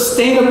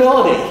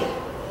 sustainability,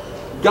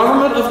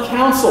 government of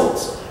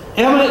councils,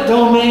 eminent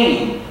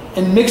domain,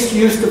 and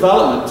mixed-use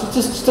development.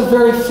 Just a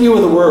very few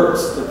of the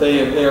words that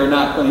they are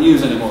not going to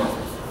use anymore.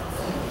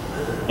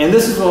 And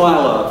this is what I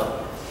love.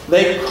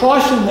 They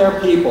caution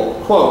their people,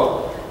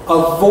 quote,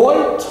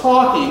 avoid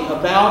talking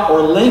about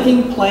or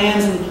linking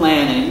plans and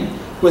planning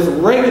with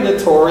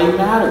regulatory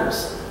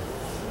matters.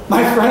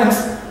 My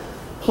friends,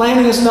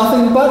 planning is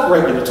nothing but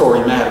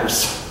regulatory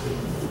matters.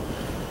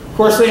 Of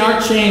course, they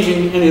aren't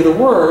changing any of the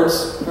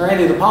words or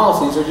any of the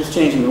policies, they're just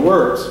changing the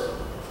words.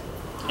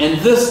 And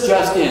this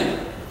just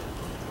in.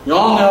 You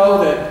all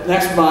know that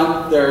next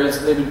month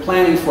they've been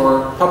planning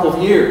for a couple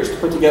of years to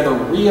put together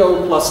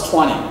Rio Plus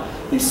 20,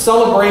 the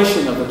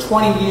celebration of the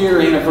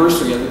 20-year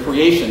anniversary of the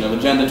creation of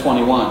Agenda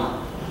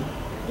 21.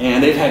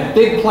 And they've had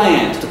big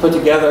plans to put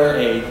together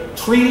a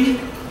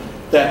treaty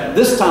that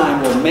this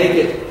time will make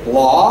it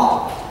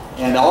law,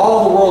 and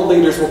all the world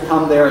leaders will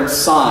come there and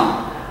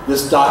sign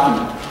this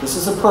document. This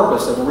is the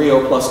purpose of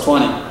Rio Plus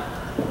 20.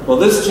 Well,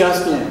 this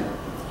just in.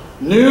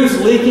 News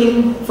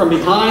leaking from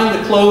behind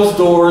the closed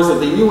doors of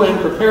the UN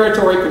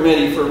Preparatory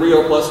Committee for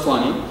Rio Plus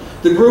 20,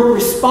 the group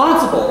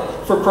responsible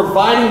for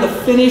providing the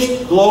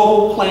finished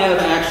global plan of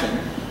action,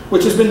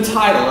 which has been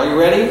titled, are you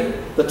ready?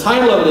 The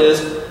title of it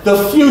is,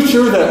 The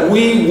Future That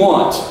We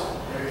Want.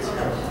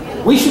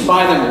 We should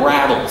buy them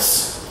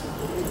rattles.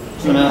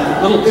 You know,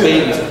 little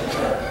babies.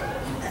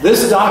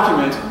 This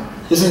document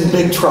is in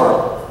big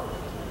trouble.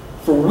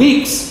 For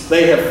weeks,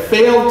 they have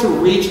failed to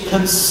reach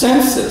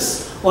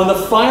consensus on the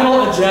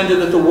final agenda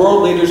that the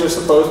world leaders are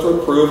supposed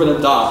to approve and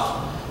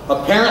adopt.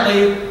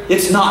 Apparently,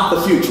 it's not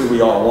the future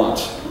we all want.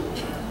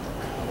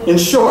 In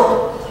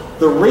short,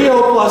 the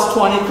Rio Plus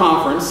 20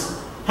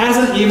 conference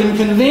hasn't even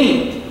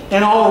convened,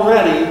 and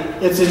already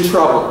it's in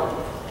trouble.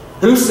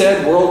 Who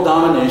said world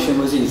domination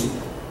was easy?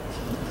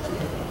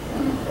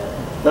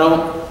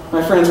 Well,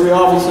 my friends, we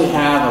obviously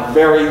have a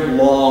very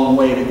long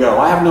way to go.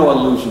 I have no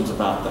illusions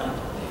about that.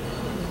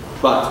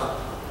 But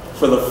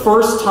for the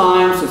first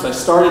time since I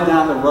started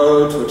down the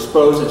road to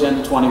expose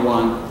Agenda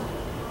 21,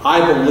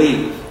 I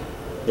believe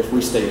if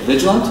we stay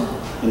vigilant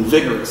and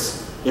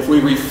vigorous, if we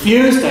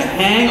refuse to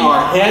hang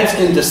our heads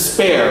in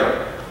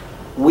despair,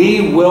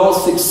 we will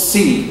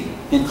succeed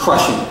in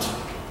crushing it.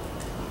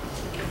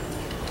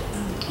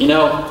 You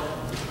know,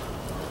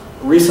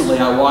 recently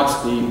I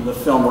watched the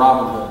film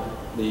Robin Hood,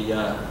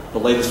 the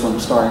latest one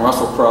starring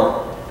Russell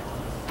Crowe.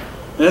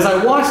 And as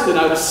I watched it,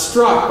 I was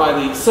struck by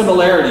the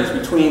similarities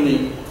between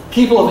the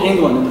people of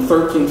England in the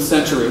 13th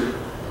century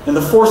and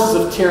the forces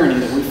of tyranny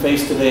that we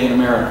face today in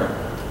America.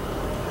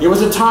 It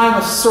was a time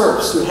of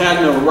serfs who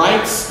had no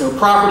rights, no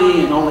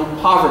property, and only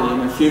poverty in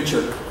their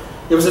future.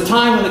 It was a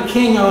time when the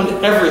king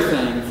owned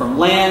everything from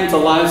land to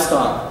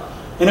livestock.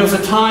 And it was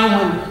a time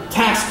when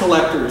tax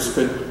collectors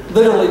could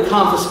literally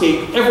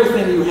confiscate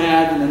everything you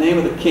had in the name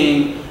of the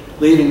king,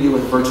 leaving you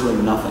with virtually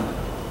nothing.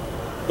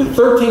 In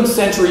 13th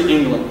century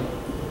England,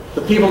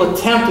 the people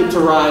attempted to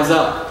rise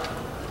up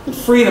and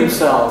free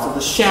themselves of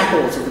the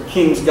shackles of the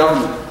king's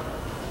government.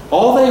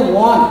 All they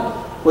wanted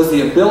was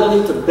the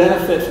ability to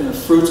benefit from the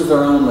fruits of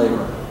their own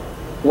labor.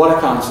 What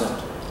a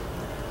concept.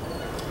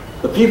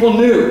 The people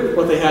knew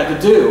what they had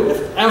to do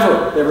if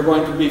ever they were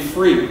going to be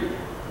free.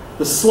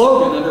 The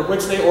slogan under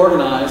which they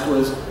organized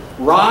was,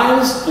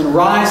 "Rise and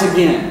rise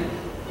again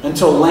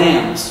until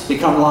lambs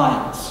become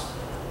lions."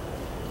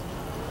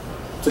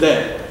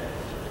 Today,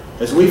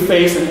 as we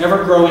face an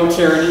ever-growing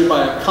tyranny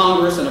by a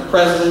Congress and a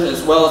president,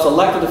 as well as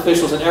elected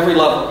officials at every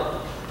level,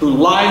 who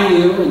lie to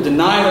you and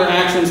deny their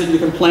actions that you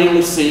can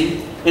plainly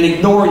see and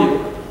ignore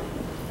you.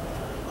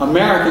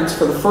 Americans,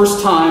 for the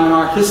first time in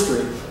our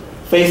history,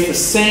 face the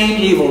same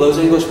evil those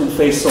Englishmen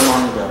faced so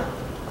long ago.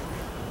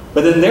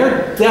 But in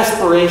their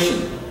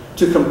desperation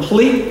to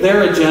complete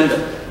their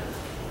agenda,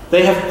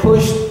 they have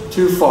pushed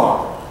too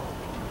far,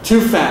 too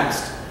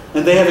fast,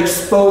 and they have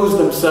exposed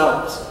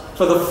themselves.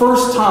 For the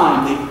first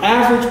time, the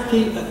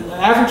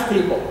average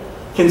people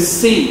can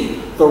see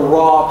the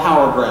raw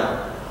power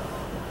grab,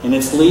 and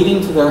it's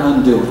leading to their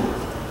undoing.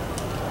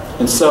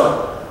 And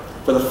so,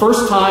 for the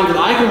first time that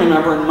I can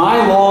remember in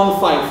my long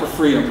fight for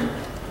freedom,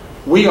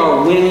 we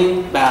are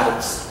winning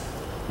battles.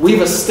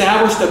 We've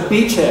established a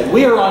beachhead.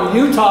 We are on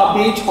Utah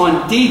Beach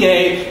on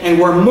D-Day, and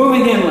we're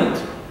moving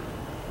inland.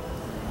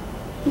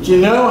 Did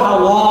you know how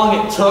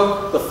long it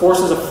took the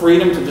forces of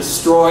freedom to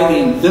destroy the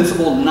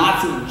invincible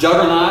Nazi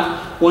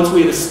juggernaut once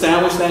we had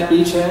established that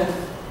beachhead?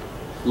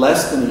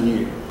 Less than a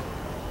year.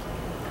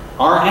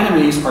 Our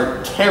enemies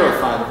are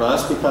terrified of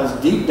us because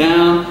deep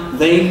down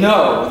they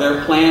know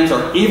their plans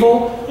are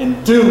evil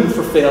and doomed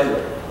for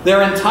failure.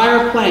 Their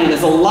entire plan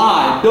is a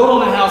lie built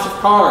on a house of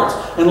cards.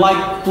 And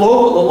like the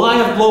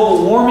lie of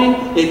global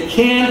warming, it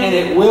can and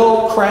it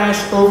will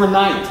crash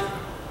overnight.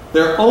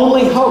 Their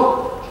only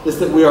hope is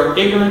that we are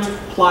ignorant,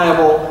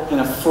 pliable,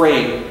 and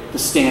afraid to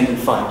stand and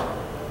fight.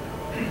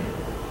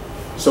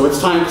 So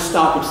it's time to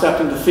stop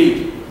accepting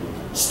defeat.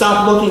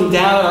 Stop looking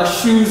down at our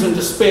shoes in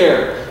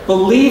despair.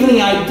 Believe in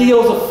the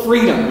ideals of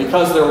freedom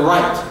because they're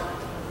right.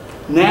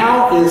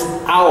 Now is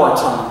our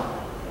time.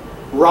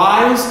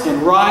 Rise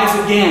and rise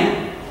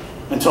again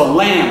until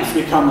lambs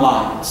become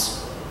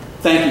lions.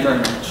 Thank you very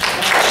much.